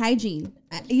bad hygiene.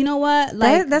 You know what?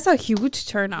 Like that's a huge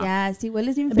turn off. Yeah, si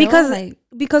hueles bien feo,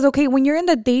 because okay, when you're in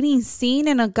the dating scene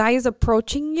and a guy is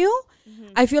approaching you,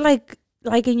 I feel like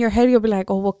in your head you'll be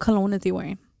like, oh, what cologne is he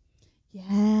wearing?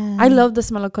 Yeah, I love the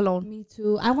smell of cologne. Me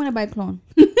too. I want to buy cologne.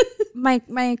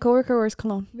 my coworker wears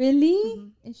cologne.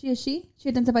 Really? Is she a she? She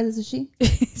identifies as a she?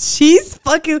 She's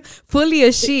fucking fully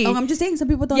a she. Oh, I'm just saying some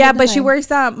people don't. Yeah, but she wears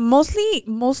mostly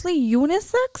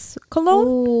unisex cologne.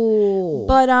 Ooh.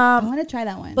 But I want to try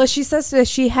that one. But she says that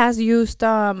she has used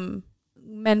men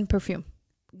cologne.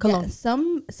 Yeah,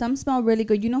 some smell really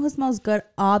good. You know who smells good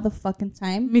all the fucking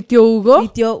time? Mi tío Hugo. Mi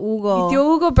tío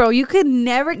Hugo, bro. You could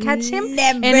never catch him.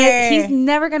 Never. And he's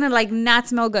never gonna like not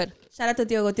smell good. Shout out to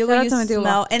Tío Hugo. Tío Hugo used to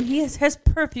smell. And his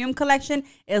perfume collection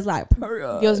is like,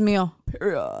 Dios mío.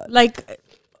 Like,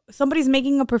 somebody's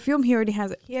making a perfume, he already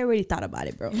has it. He already thought about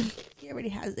it, bro. He already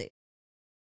has it.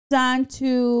 On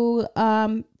to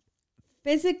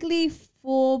physically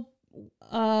full,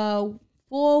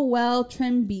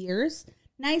 well-trimmed beards,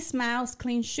 nice smiles,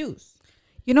 clean shoes.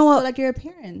 You know what? So like your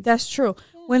appearance. That's true.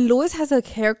 Yeah. When Louis has a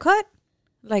haircut,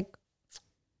 like,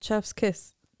 chef's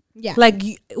kiss. Yeah. Like,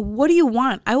 what do you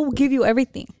want? I will give you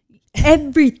everything.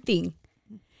 Everything.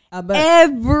 I bet.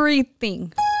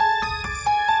 Everything.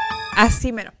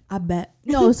 Así mero. I bet.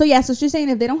 No, so yeah, so she's saying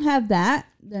if they don't have that,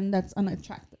 then that's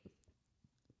unattractive.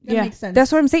 That makes sense. That's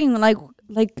what I'm saying. Like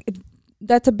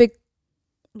that's a big,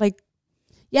 like,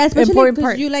 yeah, especially important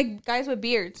part. You like guys with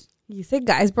beards. You say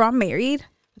guys, bro, I'm married.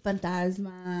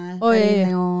 Fantasma. Oh, yeah.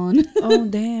 Leon. Oh,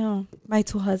 damn. My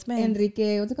two husbands.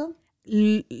 Enrique, what's it called?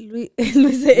 Luis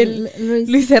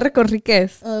R.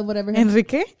 Conríquez. Whatever.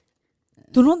 Enrique.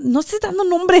 Tú no estés dando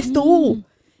nombres tú.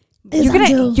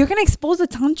 You're gonna expose the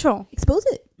tancho. Expose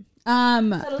it.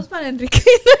 Saludos para Enrique.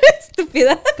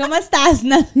 Estúpida. ¿Cómo estás?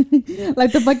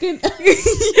 Like the fucking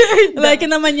like in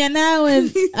the mañana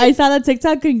when I saw that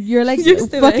TikTok and you're like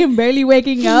fucking barely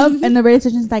waking up and the radio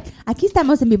station's like, aquí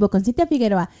estamos en vivo con Cintia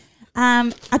Figueroa.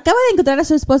 Acaba de encontrar a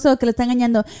su esposo que lo está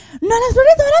engañando. No, las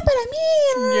flores no eran para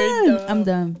mí. I'm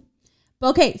done.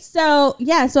 Okay, so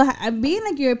yeah, so being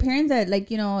like your appearance that like,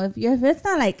 you know, if it's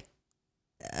not like,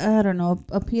 I don't know,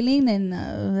 appealing, then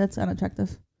that's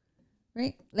unattractive.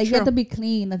 Right? Like, you have to be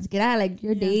clean. Let's get out. Like,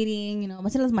 you're dating, you know,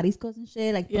 vas a los mariscos and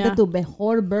shit. Like, ponte tu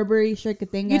mejor Burberry shirt que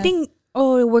tengas. You think,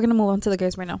 we're going to move on to the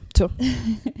guys right now, too.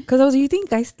 Because you think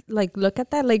guys, like, look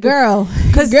at that? Like, girl.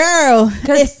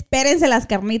 Espérense las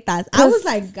carnitas. I was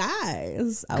like,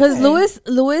 guys. Because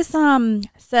Louis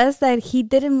says that he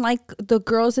didn't like the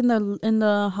girls in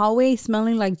the hallway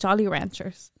smelling like Jolly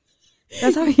Ranchers.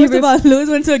 That's how he First of all, Louis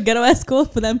went to a ghetto-ass school,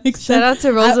 but that makes sense. Shout out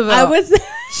to Roosevelt.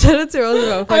 Shout out to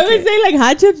Roosevelt. I would say like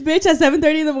hot chips, bitch, at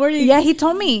 7:30 in the morning. Yeah, he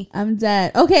told me. I'm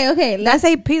dead. Okay. That's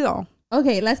AP though.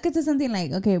 Okay, let's get to something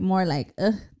like, more like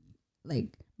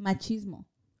machismo.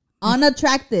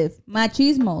 Unattractive.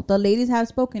 Machismo. The ladies have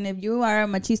spoken. If you are a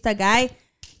machista guy,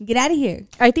 get out of here.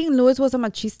 I think Louis was a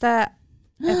machista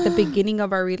at the beginning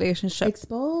of our relationship.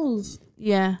 Exposed.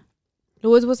 Yeah.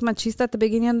 Louis was machista at the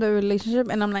beginning of the relationship,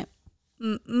 and I'm like,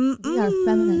 We are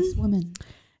feminist women.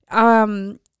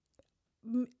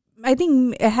 I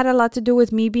think it had a lot to do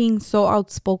with me being so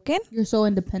outspoken. You're so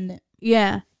independent.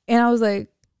 Yeah. And I was like,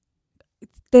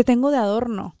 te tengo de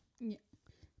adorno. Yeah.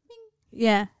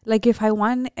 Yeah. Like if I don't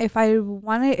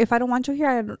want you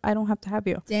here, I don't have to have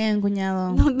you. Damn,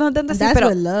 cuñado. No tanto así, That's pero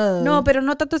what love. no, pero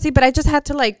no tanto así, but I just had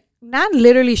to like not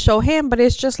literally show him, but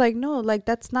it's just like no, like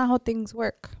that's not how things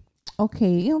work.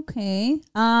 Okay.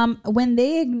 When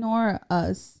they ignore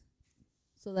us,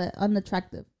 so that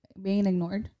unattractive, being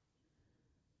ignored.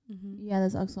 Yeah,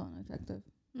 that's also unattractive.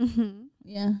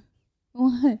 Yeah.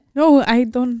 What? No, I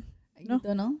don't. You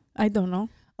don't know? I don't know.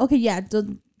 Okay, yeah,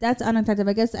 that's unattractive.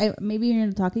 I guess maybe you're in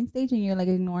the talking stage and you're like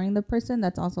ignoring the person.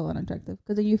 That's also unattractive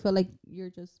because then you feel like you're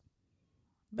just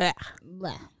Blah.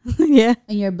 blah Yeah.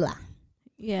 and you're blah.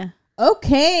 Yeah.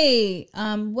 Okay.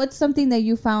 What's something that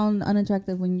you found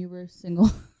unattractive when you were single?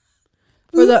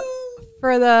 For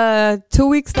the 2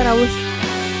 weeks that I was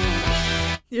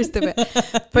You're stupid.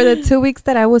 For the 2 weeks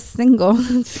that I was single.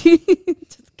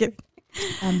 Just kidding.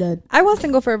 I'm dead. I was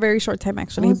single for a very short time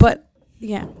actually, Oh, but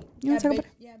yeah. You Yeah, wanna talk bitch, about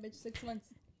it? yeah, bitch, 6 months.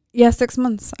 Yeah, 6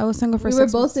 months. I was single for We 6 were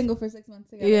months. both single for 6 months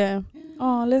together. Yeah.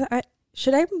 Oh,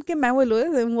 should I get mad with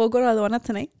Louis and we'll go to Aduana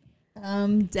tonight?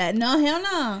 Dead. No, hell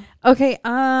no. Okay.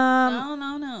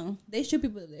 No. They shoot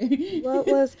people there. What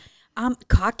was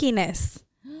cockiness?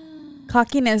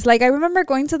 Cockiness. Like I remember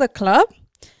going to the club.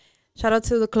 Shout out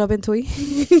to the club in Tui.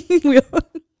 We all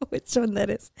know which one that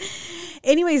is.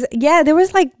 Anyways, yeah, there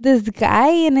was like this guy,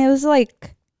 and it was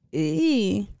like,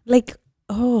 like,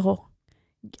 oh,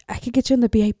 I could get you in the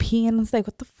VIP, and I was like,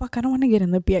 what the fuck? I don't want to get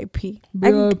in the VIP.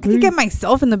 I could get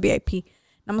myself in the VIP.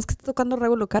 Nada más que esté tocando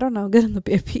Regulo Caro, and I'll get in the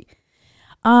VIP.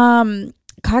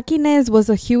 Cockiness was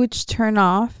a huge turn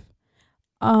off.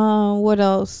 What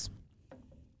else?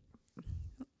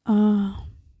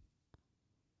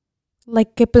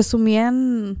 Like que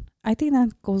presumían. I think that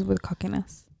goes with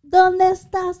cockiness. ¿Dónde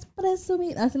estás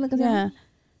presumido? Así lo que se Yeah.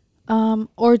 llama.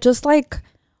 Or just like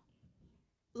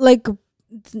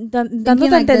dándote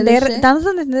like a the shit?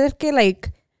 entender que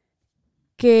like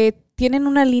que tienen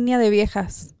una línea de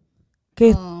viejas.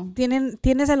 Que Oh.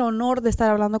 tienes el honor de estar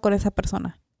hablando con esa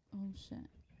persona. Oh shit.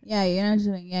 Yeah, you're not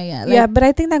doing. Yeah. Yeah, but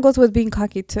I think that goes with being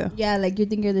cocky too. Yeah, like you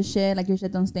think you're the shit, like your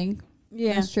shit don't stink.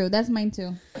 Yeah. That's true. That's mine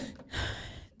too.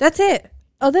 That's it.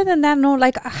 Other than that, no,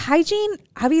 like hygiene,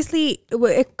 obviously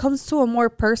it comes to a more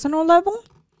personal level.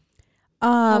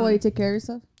 How will you take care of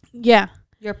yourself? Yeah.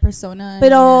 Your persona.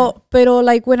 Pero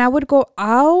like when I would go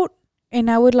out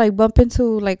and I would like bump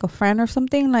into like a friend or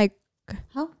something, like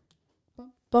How?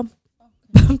 bump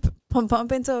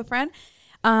into a friend.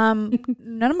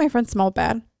 None of my friends smell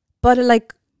bad, but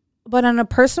on a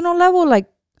personal level, like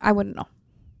I wouldn't know.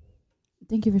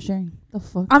 Thank you for sharing. The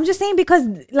fuck? I'm just saying because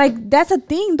like that's a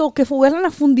thing though. Que fueran a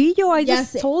fundillo. I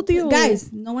just told you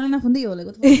guys. No one in a fundillo. Like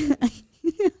what the fuck?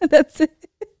 That's it.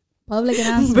 Public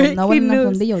announcement. No one in a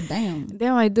news. fundillo. Damn.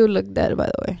 Damn, I do look dead, by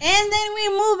the way. And then we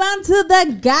move on to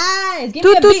the guys. Give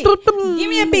me a beat. Give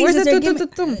me a beat. Where's sister. the Give me-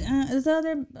 tum-tum-tum? Is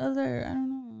the other? I don't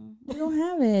know. We don't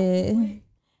have it.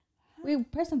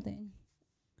 Wait, press something.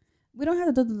 We don't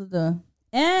have the.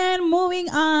 And moving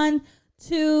on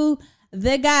to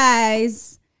the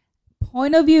guys'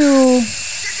 point of view.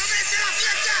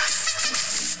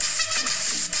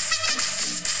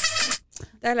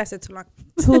 That lasted too long.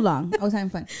 Too long. I was having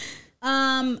fun.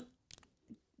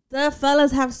 The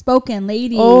fellas have spoken,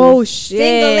 ladies. Oh, shit.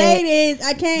 Single ladies.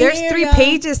 I can't There's hear 3 y'all.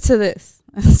 pages to this.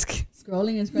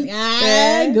 Scrolling and scrolling.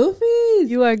 Goofies.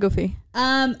 You are goofy.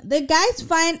 The guys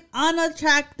find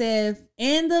unattractive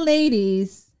in the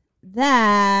ladies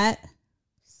that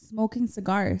smoking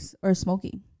cigars or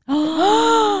smoking.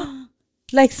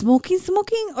 Like smoking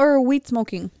or weed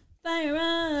smoking? Fire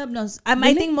up. No, I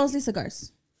Really? think mostly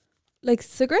cigars. Like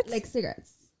cigarettes? Like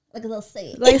cigarettes. Like a little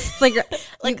cig. Like cigarette.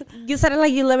 Like you said it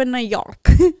like you live in New York.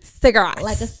 Cigarettes.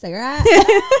 Like a cigarette.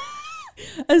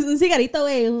 Es un cigarrito,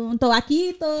 güey. Un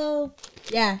tobaquito.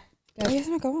 Yeah. Ay, ya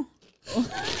se me acabó.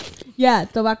 Yeah,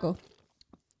 tobacco.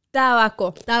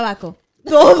 Tabaco. Tabaco.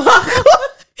 Tabaco.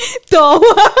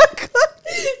 Tabaco.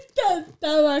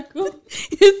 Tabaco.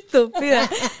 Estúpida.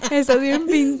 Estás bien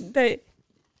pinta.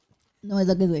 No es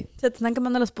lo que es, güey. Se te están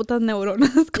quemando las putas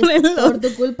neuronas con el Por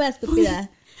tu culpa,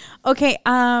 estúpida. Okay,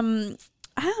 I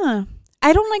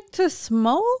don't like to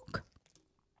smoke.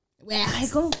 Ay,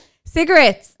 ¿cómo?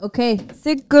 Cigarettes. Okay.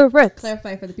 Cigarettes.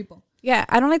 Clarify for the people. Yeah,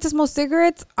 I don't like to smoke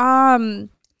cigarettes.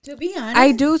 To be honest.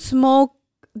 I do smoke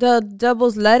the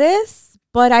devil's lettuce,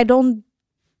 but I don't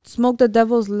smoke the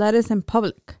devil's lettuce in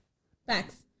public.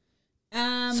 Facts.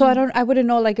 So I wouldn't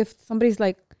know like if somebody's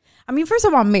like, I mean, first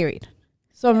of all, I'm married.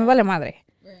 So me vale madre.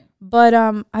 Right. But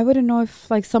I wouldn't know if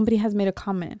like somebody has made a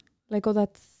comment like, oh,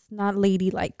 that's not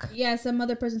ladylike. Yeah, some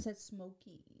other person said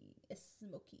smoking. It's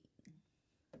smoking.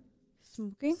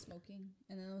 Smoking? Smoking.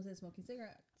 And then it was smoking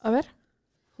cigarettes. A ver.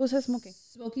 Who says smoking?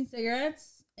 Smoking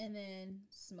cigarettes and then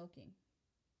smoking.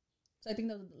 So I think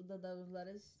those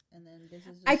letters and then this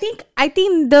is just I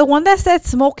think the one that said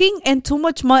smoking and too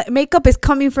much makeup is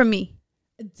coming from me.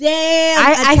 damn.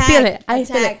 I feel it. I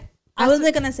feel it. I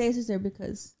wasn't gonna say sister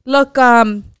because Look,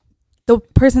 the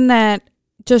person that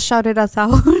just shouted us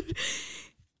out,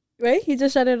 right? He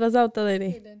just shouted us out the other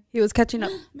day. He was catching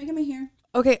up. making me here.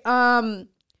 Okay,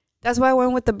 that's why I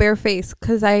went with the bare face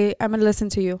because I'm gonna listen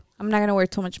to you. I'm not gonna wear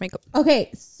too much makeup.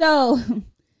 Okay, so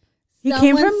He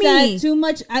came someone from me. said too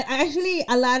much. I actually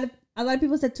a lot of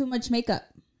people said too much makeup.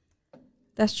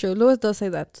 That's true. Louis does say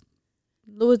that.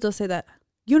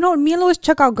 You know, me and Louis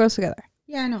check out girls together.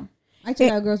 Yeah, I know. I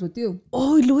check out girls with you.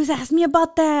 Oh, Louis asked me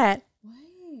about that. Why?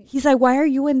 He's like, why are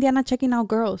you and Diana checking out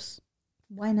girls?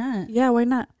 Why not? Yeah, why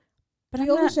not? But We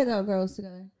I'm always not. check out girls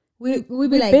together. We We'd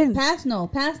be like, been. pass no.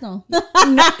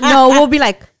 no, we'll be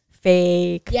like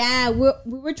fake. Yeah, we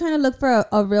were trying to look for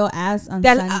a real ass on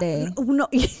Sunday. No,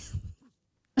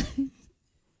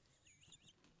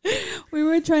 We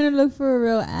were trying to look for a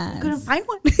real ass. couldn't find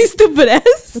one. Stupid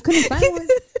ass. We couldn't find one.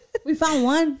 We found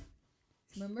one.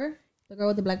 Remember? The girl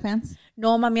with the black pants?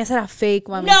 No, mami, esa era fake,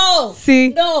 mami. No. See?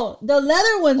 No. The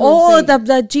leather ones were Oh, fake.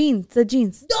 the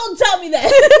jeans. Don't tell me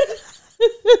that.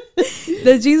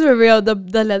 The jeans were real.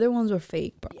 The leather ones were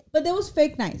fake, bro. But that was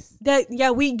fake nice.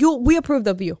 We approved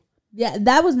of you. Yeah,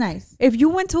 that was nice. If you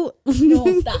went to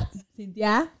No, stop.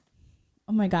 Yeah?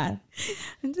 Oh my God.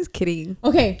 I'm just kidding.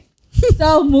 Okay.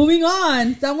 So moving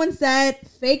on. Someone said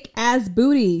fake ass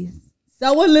booties.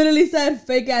 Someone literally said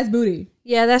fake ass booty.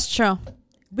 Yeah, that's true.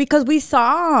 Because we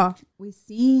saw. We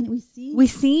seen.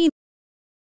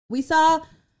 We saw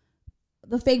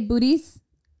the fake booties.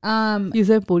 You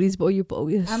said booties, but you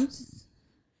bogus. I'm just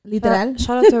literal.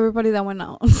 Shout out to everybody that went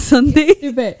out on Sunday.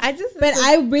 Stupid. But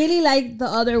I really like the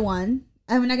other one.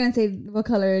 I'm not gonna say what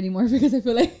color anymore because I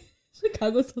feel like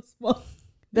Chicago's so small.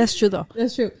 That's true though.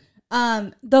 That's true.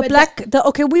 The but black.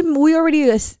 We already.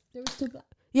 There was two black.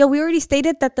 Yeah, we already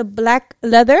stated that the black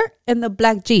leather and the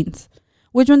black jeans.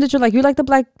 Which one did you like? You like the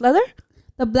black leather?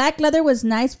 The black leather was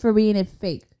nice for being it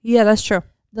fake. Yeah, that's true.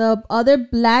 The other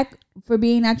black for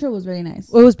being natural was really nice.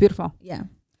 It was beautiful. Yeah.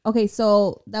 Okay,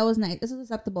 so that was nice. This is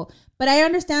acceptable. But I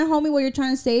understand, homie, what you're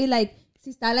trying to say. Like,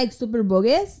 si está like super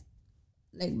bogus,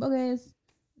 then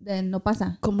no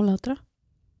pasa. Como la otra?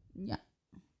 Yeah.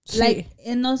 Sí. Like,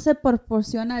 no se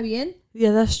proporciona bien.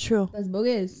 Yeah, that's true. That's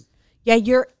bogus. Yeah,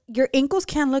 your ankles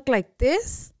can't look like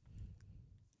this.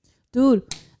 Dude,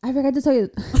 I forgot to tell you.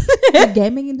 The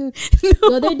gaming, dude.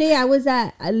 No. The other day I was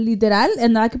at Literal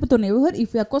en la Puerto neighborhood y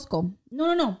fui a Costco.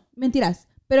 No. Mentiras.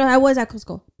 Pero I was at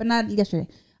Costco, but not yesterday.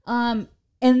 And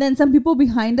then some people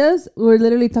behind us were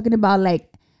literally talking about like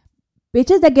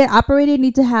bitches that get operated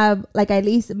need to have like at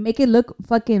least make it look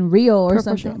fucking real or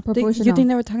something. Proportional. You think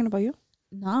they were talking about you?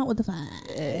 No, what the fuck?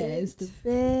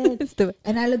 Stupid. Stupid.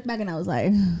 And I looked back and I was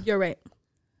like, You're right.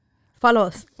 Follow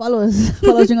us. follow us.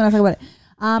 Follow us. You're gonna talk about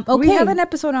it. Okay. We have an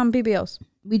episode on BBLs.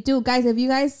 We do, guys. If you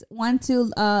guys want to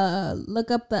look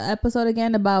up the episode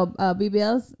again about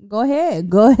BBLs, go ahead.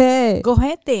 Go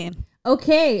ahead then.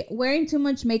 Okay, wearing too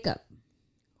much makeup.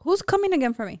 Who's coming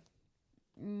again for me?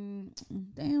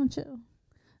 Damn, chill.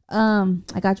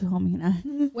 I got you, homie.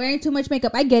 Nah. Wearing too much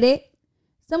makeup. I get it.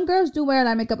 Some girls do wear a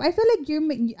lot of makeup. I feel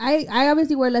like I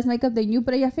obviously wear less makeup than you,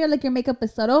 but I feel like your makeup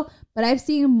is subtle. But I've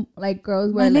seen like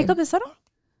girls wear My makeup is subtle?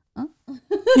 Huh?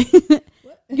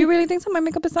 You really think so? My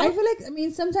makeup is I subtle? feel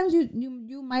like sometimes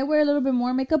you might wear a little bit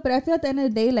more makeup, but I feel at the end of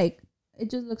the day like it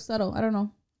just looks subtle. I don't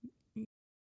know.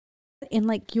 And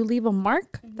like you leave a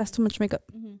mark, that's too much makeup.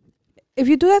 Mm-hmm. If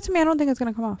you do that to me, I don't think it's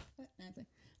gonna come off.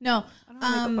 No,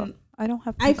 I don't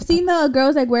have. I've seen the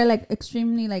girls like wear like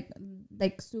extremely like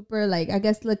super like I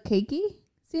guess look cakey.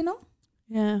 See, no?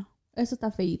 Yeah. Eso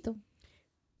está feíto.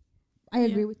 I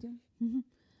agree with you.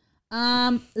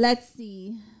 Mm-hmm. Let's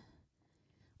see.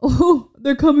 Oh,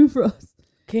 they're coming for us.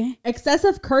 Okay.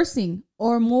 Excessive cursing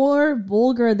or more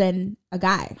vulgar than a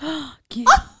guy.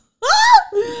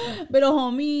 Pero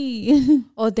homie.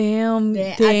 Oh damn.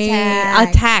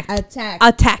 Attack.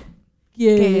 Attack.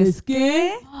 Yes.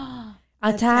 ¿Qué?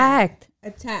 Attacked.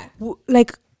 Attack.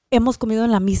 Like hemos comido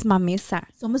en la misma mesa.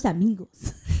 Somos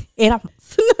amigos. Éramos.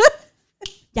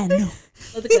 Ya no.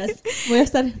 No te creas. Voy a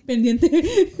estar pendiente.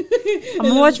 I'm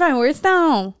gonna watch my words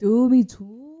now. Dude, me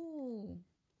too.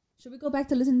 Should we go back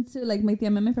to listen to like make the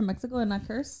amendment from Mexico and not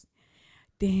curse?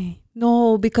 Dang.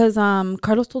 No, because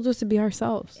Carlos told us to be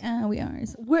ourselves. Yeah, we are.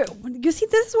 You see,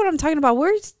 this is what I'm talking about.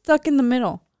 We're stuck in the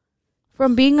middle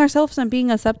from being ourselves and being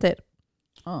accepted.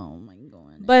 Oh my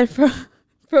god. But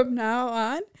from now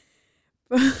on,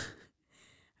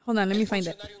 hold on, let me find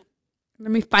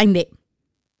it.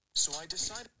 So I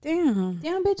decided. Damn.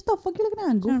 Damn, bitch, the fuck you looking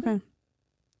at? Goofy. Okay.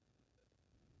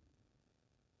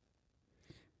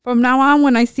 From now on,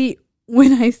 when I see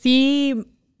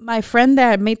my friend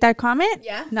that made that comment,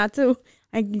 not to,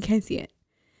 you can't see it.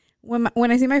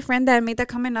 When I see my friend that made that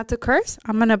comment not to curse,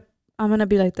 I'm gonna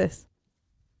be like this.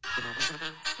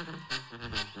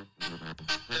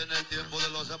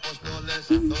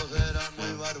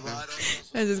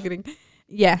 I'm just kidding.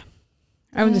 Yeah,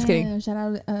 I'm just kidding. Shout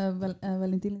out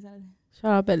Valentin.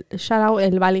 Shout out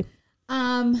El Valley.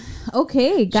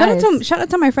 Okay, guys. Shout out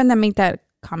to my friend that made that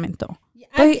comment though.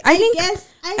 I guess.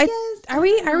 Are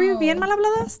we being mal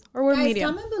habladas or we're guys,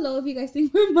 medium? comment below if you guys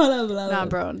think we're mal habladas. Nah,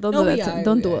 bro, don't do that.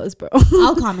 Don't do us, bro.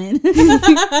 I'll comment.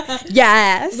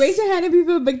 Yes. Raise your hand if you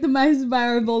feel victimized by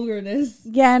our vulgarness.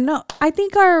 Yeah, no, I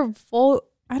think I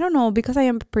don't know, because I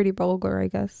am pretty vulgar, I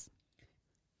guess.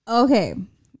 Okay.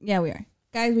 Yeah, we are.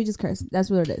 Guys, we just curse. That's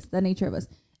what it is. The nature of us.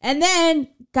 And then,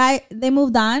 they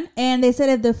moved on and they said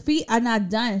if the feet are not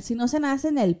done, si no se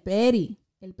nacen el pedicure.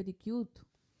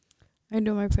 I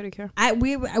do my pedicure.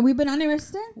 We've been on it,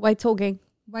 sister? White toe gang.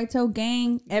 White toe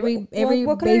gang.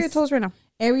 What color are your toes right now?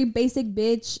 Every basic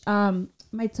bitch.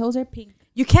 My toes are pink.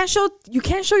 You can't show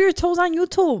your toes on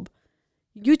YouTube.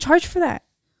 You charge for that.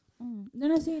 They're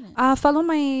not seeing it. Follow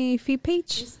my feet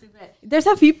page. There's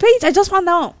a feet page? I just found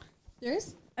out.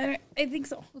 There's? I think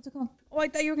so. What's it called? Oh, I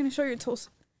thought you were going to show your toes.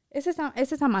 Ese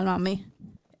está mal, mami.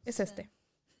 Es este.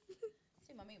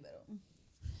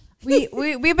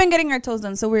 We've been getting our toes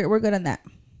done, so we're good on that.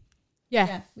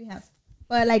 Yeah, we have.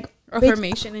 But like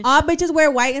affirmation. All bitches wear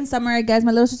white in summer, I guess.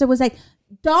 My little sister was like,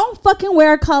 "Don't fucking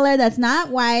wear a color that's not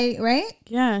white," right?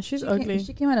 Yeah, she's ugly.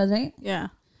 She came at us, right? Yeah.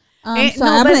 So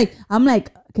I'm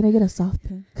like, can I get a soft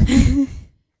pink?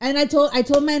 And I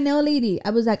told my nail lady,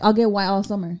 I was like, I'll get white all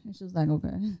summer, and she was like,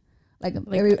 okay, like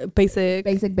very basic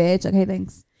bitch. Okay,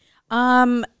 thanks.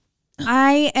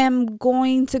 I am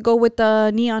going to go with the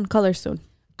neon color soon.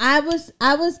 I was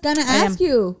gonna ask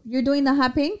you. You're doing the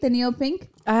hot pink, the neo pink.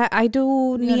 I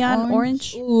do neon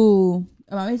orange. Ooh,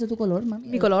 mami, eso tu color, mami.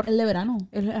 Mi color. El de verano.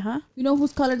 You know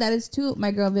whose color that is too?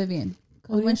 My girl Vivian.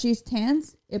 Because when she's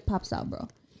tans, it pops out, bro.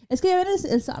 Es que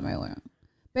es summer, bueno.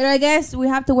 But I guess we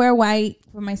have to wear white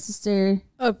for my sister.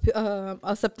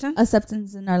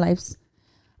 Acceptance in our lives.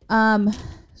 So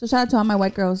shout out to all my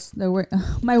white girls. They're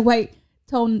my white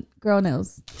tone girl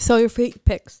nails. Sell your feet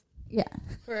pics. Yeah.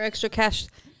 For extra cash.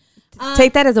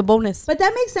 Take that as a bonus. But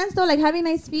that makes sense though, like having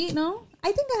nice feet, no?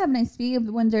 I think I have nice feet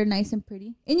when they're nice and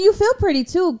pretty. And you feel pretty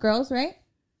too, girls, right?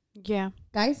 Yeah.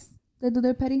 Guys, they do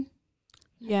their petty.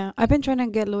 Yeah. I've been trying to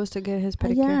get Louis to get his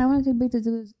pedicure. Yeah, I want to take Big to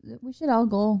do this. We should all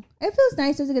go. It feels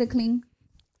nice just to get it clean.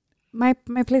 My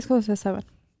place closes at 7.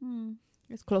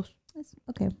 It's close. That's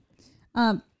okay.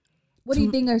 What do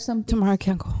you think are some tomorrow I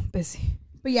can't go. Busy.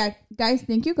 But yeah, guys,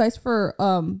 thank you guys for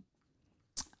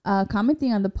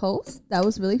commenting on the post. That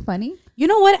was really funny. You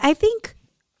know what? I think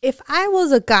if I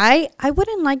was a guy, I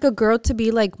wouldn't like a girl to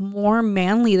be like more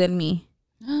manly than me.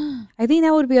 I think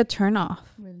that would be a turnoff.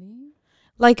 Really?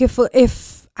 Like if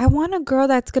I want a girl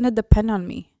that's gonna depend on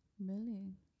me.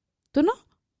 Really? Do you know?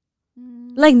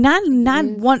 Like not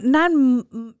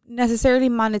necessarily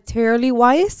monetarily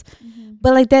wise,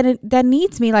 but like that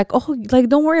needs me. Like, oh, like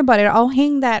don't worry about it. I'll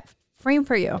hang that frame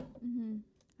for you.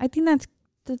 I think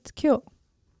that's cute.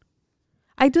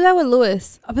 I do that with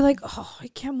Louis. I'll be like, oh, I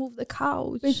can't move the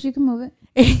couch. Bitch, you can move it.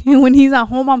 And when he's at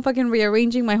home, I'm fucking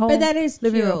rearranging my home. But that is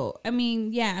living cute. room. I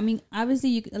mean, yeah. I mean,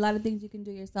 obviously, a lot of things you can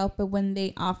do yourself. But when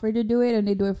they offer to do it and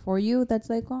they do it for you, that's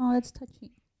like, oh, that's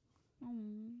touchy.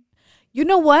 You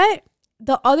know what?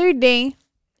 The other day,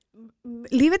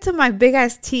 leave it to my big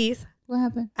ass teeth. What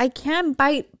happened? I can't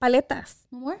bite paletas.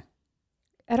 No more?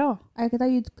 At all. I thought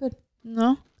you could.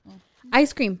 No.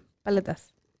 Ice cream,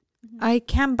 paletas. I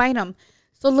can't bite them.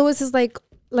 So Louis is like,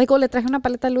 oh, le traje una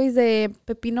paleta a Luis de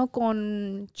pepino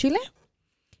con chile.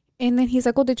 And then he's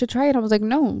like, oh, did you try it? I was like,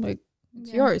 no, like,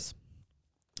 it's yours.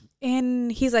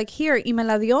 And he's like, here, y me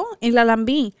la dio, y la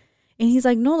lambí. And he's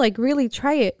like, no, like, really,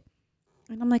 try it.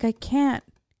 And I'm like, I can't,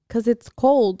 because it's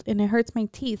cold, and it hurts my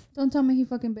teeth. Don't tell me he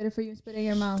fucking bit it for you and spit it in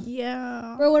your mouth.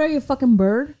 Yeah. Bro, what are you, a fucking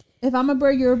bird? If I'm a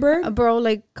bird, you're a bird? Bro,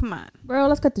 like, come on. Bro,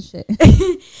 let's cut the shit.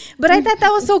 But I thought that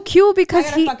was so cute because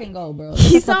I gotta fucking go, bro.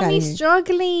 He saw me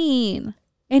struggling.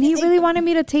 And he really wanted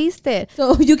me to taste it.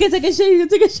 So you can take a shit, you can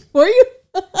take a shit for you?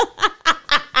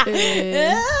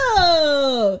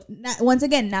 Ew. Once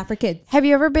again, not for kids. Have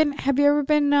you ever been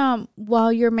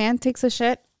while your man takes a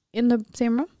shit in the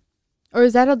same room? Or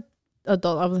is that a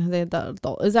adult? I was gonna say the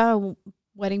adult. Is that a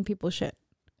wedding people shit?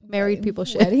 Married people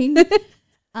shit? Wedding?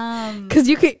 Because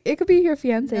it could be your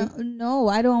fiance. No,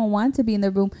 I don't want to be in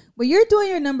the room. When you're doing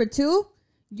your number 2,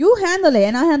 you handle it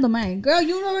and I'll handle mine. Girl,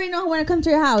 you already know when I come to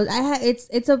your house.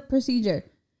 It's a procedure.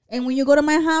 And when you go to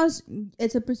my house,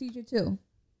 it's a procedure too.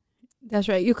 That's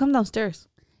right. You come downstairs.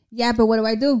 Yeah, but what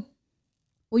do?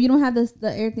 Well, you don't have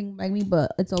the air thing like me,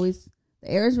 but it's always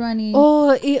the air is running.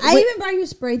 Oh, I even buy you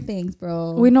spray things,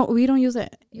 bro. We don't use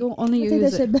it. You only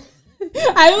use it.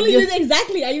 I only use it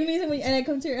exactly. I only use it when I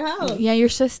come to your house. Yeah, your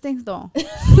shit stinks though. I'm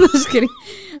just kidding.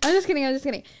 I'm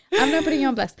not putting you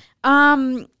on blast.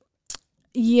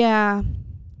 Yeah,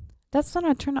 that's not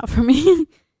a turn off for me.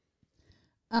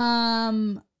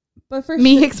 But for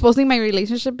me exposing my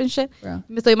relationship and shit. Bro.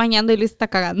 Me estoy bañando y Luis está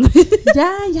cagando.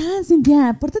 Ya,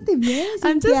 Cintia, pórtate bien, Cintia.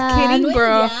 I'm just kidding, no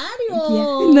bro. Es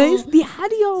diario. No es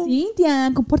diario.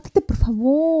 Cintia, compórtate por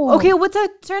favor. Okay, what's a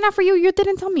turn off for you? You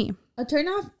didn't tell me. A turn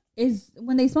off is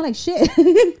when they smell like shit.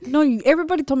 No,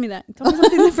 everybody told me that. Tell me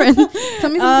something different. Tell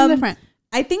me something different.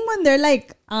 I think when they're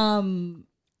like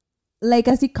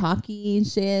así cocky and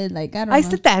shit. Like, I don't know. I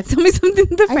said that. Tell me something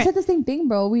different. I said the same thing,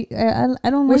 bro. I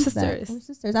don't We're like sisters. that. We're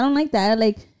sisters. I don't like that.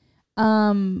 Like,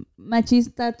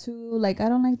 machista too. Like, I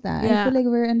don't like that. Yeah. I feel like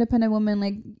we're independent women.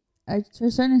 Like, to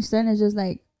a certain extent, it's just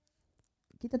like,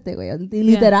 quítate, güey.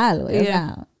 Literal, güey. Yeah. O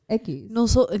sea, X. No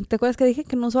 ¿te acuerdas que dije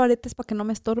que no uso aretes para que no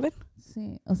me estorben?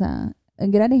 Sí. O sea,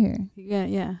 get out of here.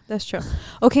 Yeah, that's true.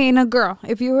 Okay, and a girl.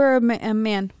 If you were a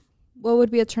man, what would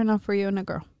be a turn off for you in a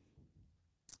girl?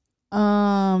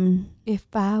 If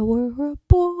I were a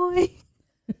boy.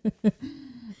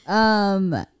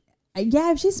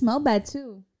 Yeah, if she smelled bad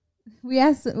too. We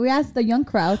asked the young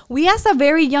crowd. We asked a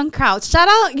very young crowd. Shout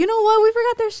out. You know what? We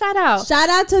forgot their shout out. Shout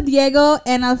out to Diego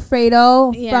and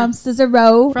Alfredo from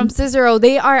Cicero. From Cicero.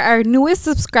 They are our newest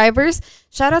subscribers.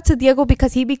 Shout out to Diego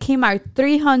because he became our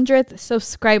 300th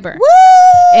subscriber.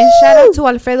 Woo! And shout out to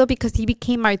Alfredo because he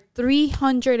became our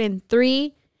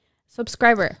 303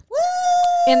 subscriber. Woo!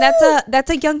 And that's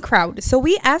a young crowd. So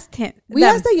we asked him. We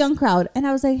asked a young crowd, and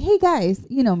I was like, "Hey guys,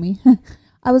 you know me."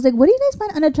 I was like, "What do you guys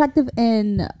find unattractive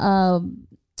in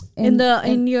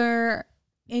your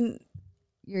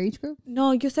age group?"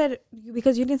 No, you said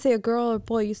because you didn't say a girl or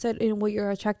boy. You said in what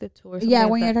you're attracted to or something. Yeah,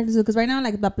 when you're attracted to, because right now,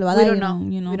 like, we don't know.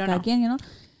 We don't know.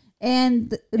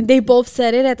 And they both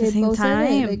said it at the same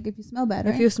time. Like, if you smell bad,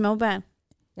 right? If you smell bad.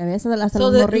 Ya ves, hasta So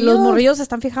los morrillos se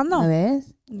están fijando. ¿Ya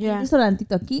ves? Yeah. Un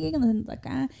restaurantito aquí,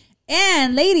 acá.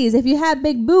 And ladies, if you have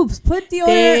big boobs, put the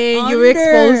odor under. You're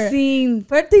exposing.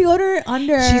 Put the odor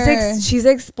under. She's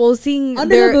exposing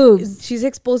under the boobs. She's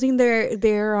exposing their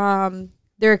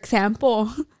example.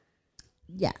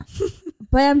 Yeah.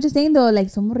 But I'm just saying though, like,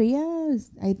 son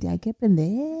morrillas. Hay que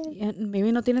aprender. Yeah,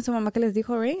 maybe no tiene su mamá que les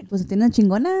dijo, right? Pues tienen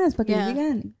chingonas para que Yeah. les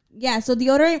digan. Yeah, so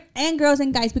deodorant and girls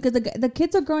and guys, because the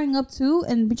kids are growing up too,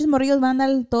 and bichos morrillos van a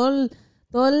andar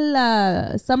todo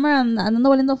el summer andando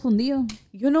valiendo fundido.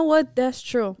 You know what? That's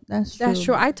true. That's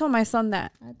true. I told my son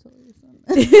that. I told you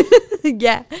something.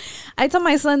 Yeah. I told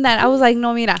my son that. I was like,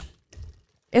 no, mira.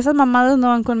 Esas mamadas no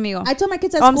van conmigo. I told my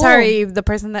kids at school. I'm sorry, the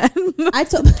person that... I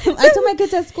told my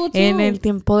kids at school too. En el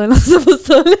tiempo de los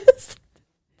apóstoles.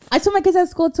 I told my kids at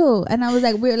school too, and I was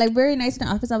like, we're like very nice in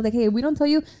the office. I was like, hey, we don't tell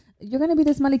you you're gonna be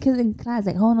the smelly kid in class.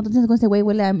 Like, oh no, don't go say, güey,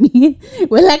 huele a mí,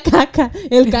 huele a caca,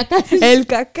 el caca, el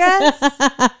cacas,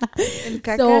 el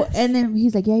cacas. So, and then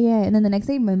he's like, yeah, and then the next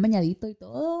day, me bañadito y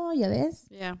todo, ya ves.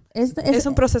 Yeah, es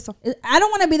un proceso. I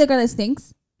don't want to be the girl that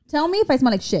stinks. Tell me if I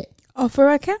smell like shit. Oh, for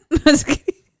a cat?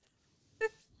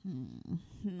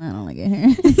 I don't like it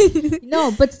here.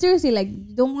 No, but seriously, like,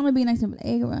 you don't want to be nice to me. Like,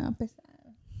 hey, girl,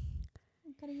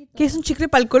 ¿Qué es un chicle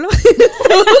para el culo?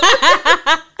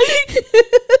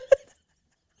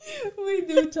 We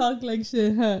do talk like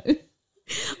shit, huh?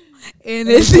 En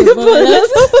el tiempo de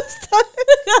los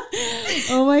apóstoles.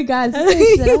 Oh my God.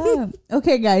 Shut up.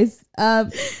 Okay, guys.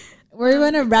 We're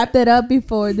gonna wrap that up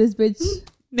before this bitch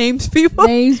names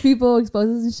people,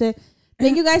 exposes and shit.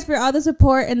 Thank you guys for all the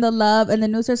support and the love and the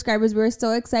new subscribers. We're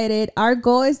so excited. Our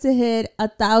goal is to hit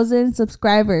 1,000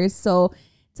 subscribers. So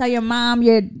tell your mom,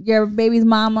 your baby's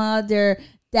mama, your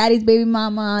daddy's baby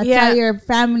mama. Yeah. Tell your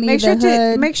family. Make sure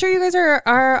you guys are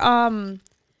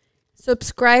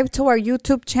subscribed to our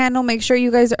YouTube channel. Make sure you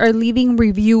guys are leaving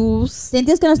reviews.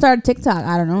 Cynthia's gonna start TikTok.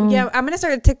 I don't know. Yeah, I'm gonna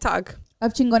start a TikTok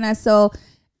of Chingonas. So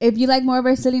if you like more of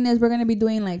our silliness, we're gonna be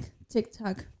doing like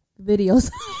TikTok videos.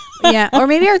 Yeah, or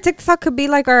maybe our TikTok could be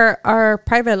like our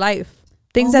private life.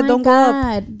 Things that don't go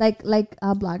up. Like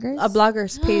bloggers. A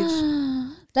blogger's page.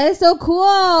 That is so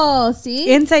cool. See,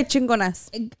 Inside Chingonas.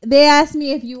 they asked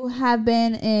me if you have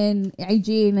been in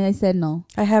IG, and I said no.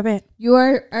 I haven't. You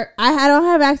are. I don't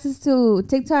have access to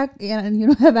TikTok, and you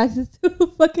don't have access to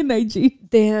fucking IG.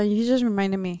 Damn, you just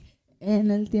reminded me.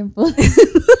 En el tiempo.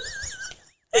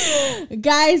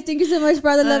 Guys, thank you so much for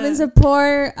all the love and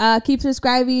support. Keep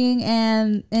subscribing,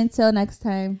 and until next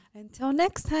time. Until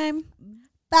next time.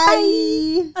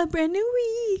 Bye. A brand new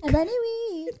week. A brand new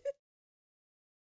week.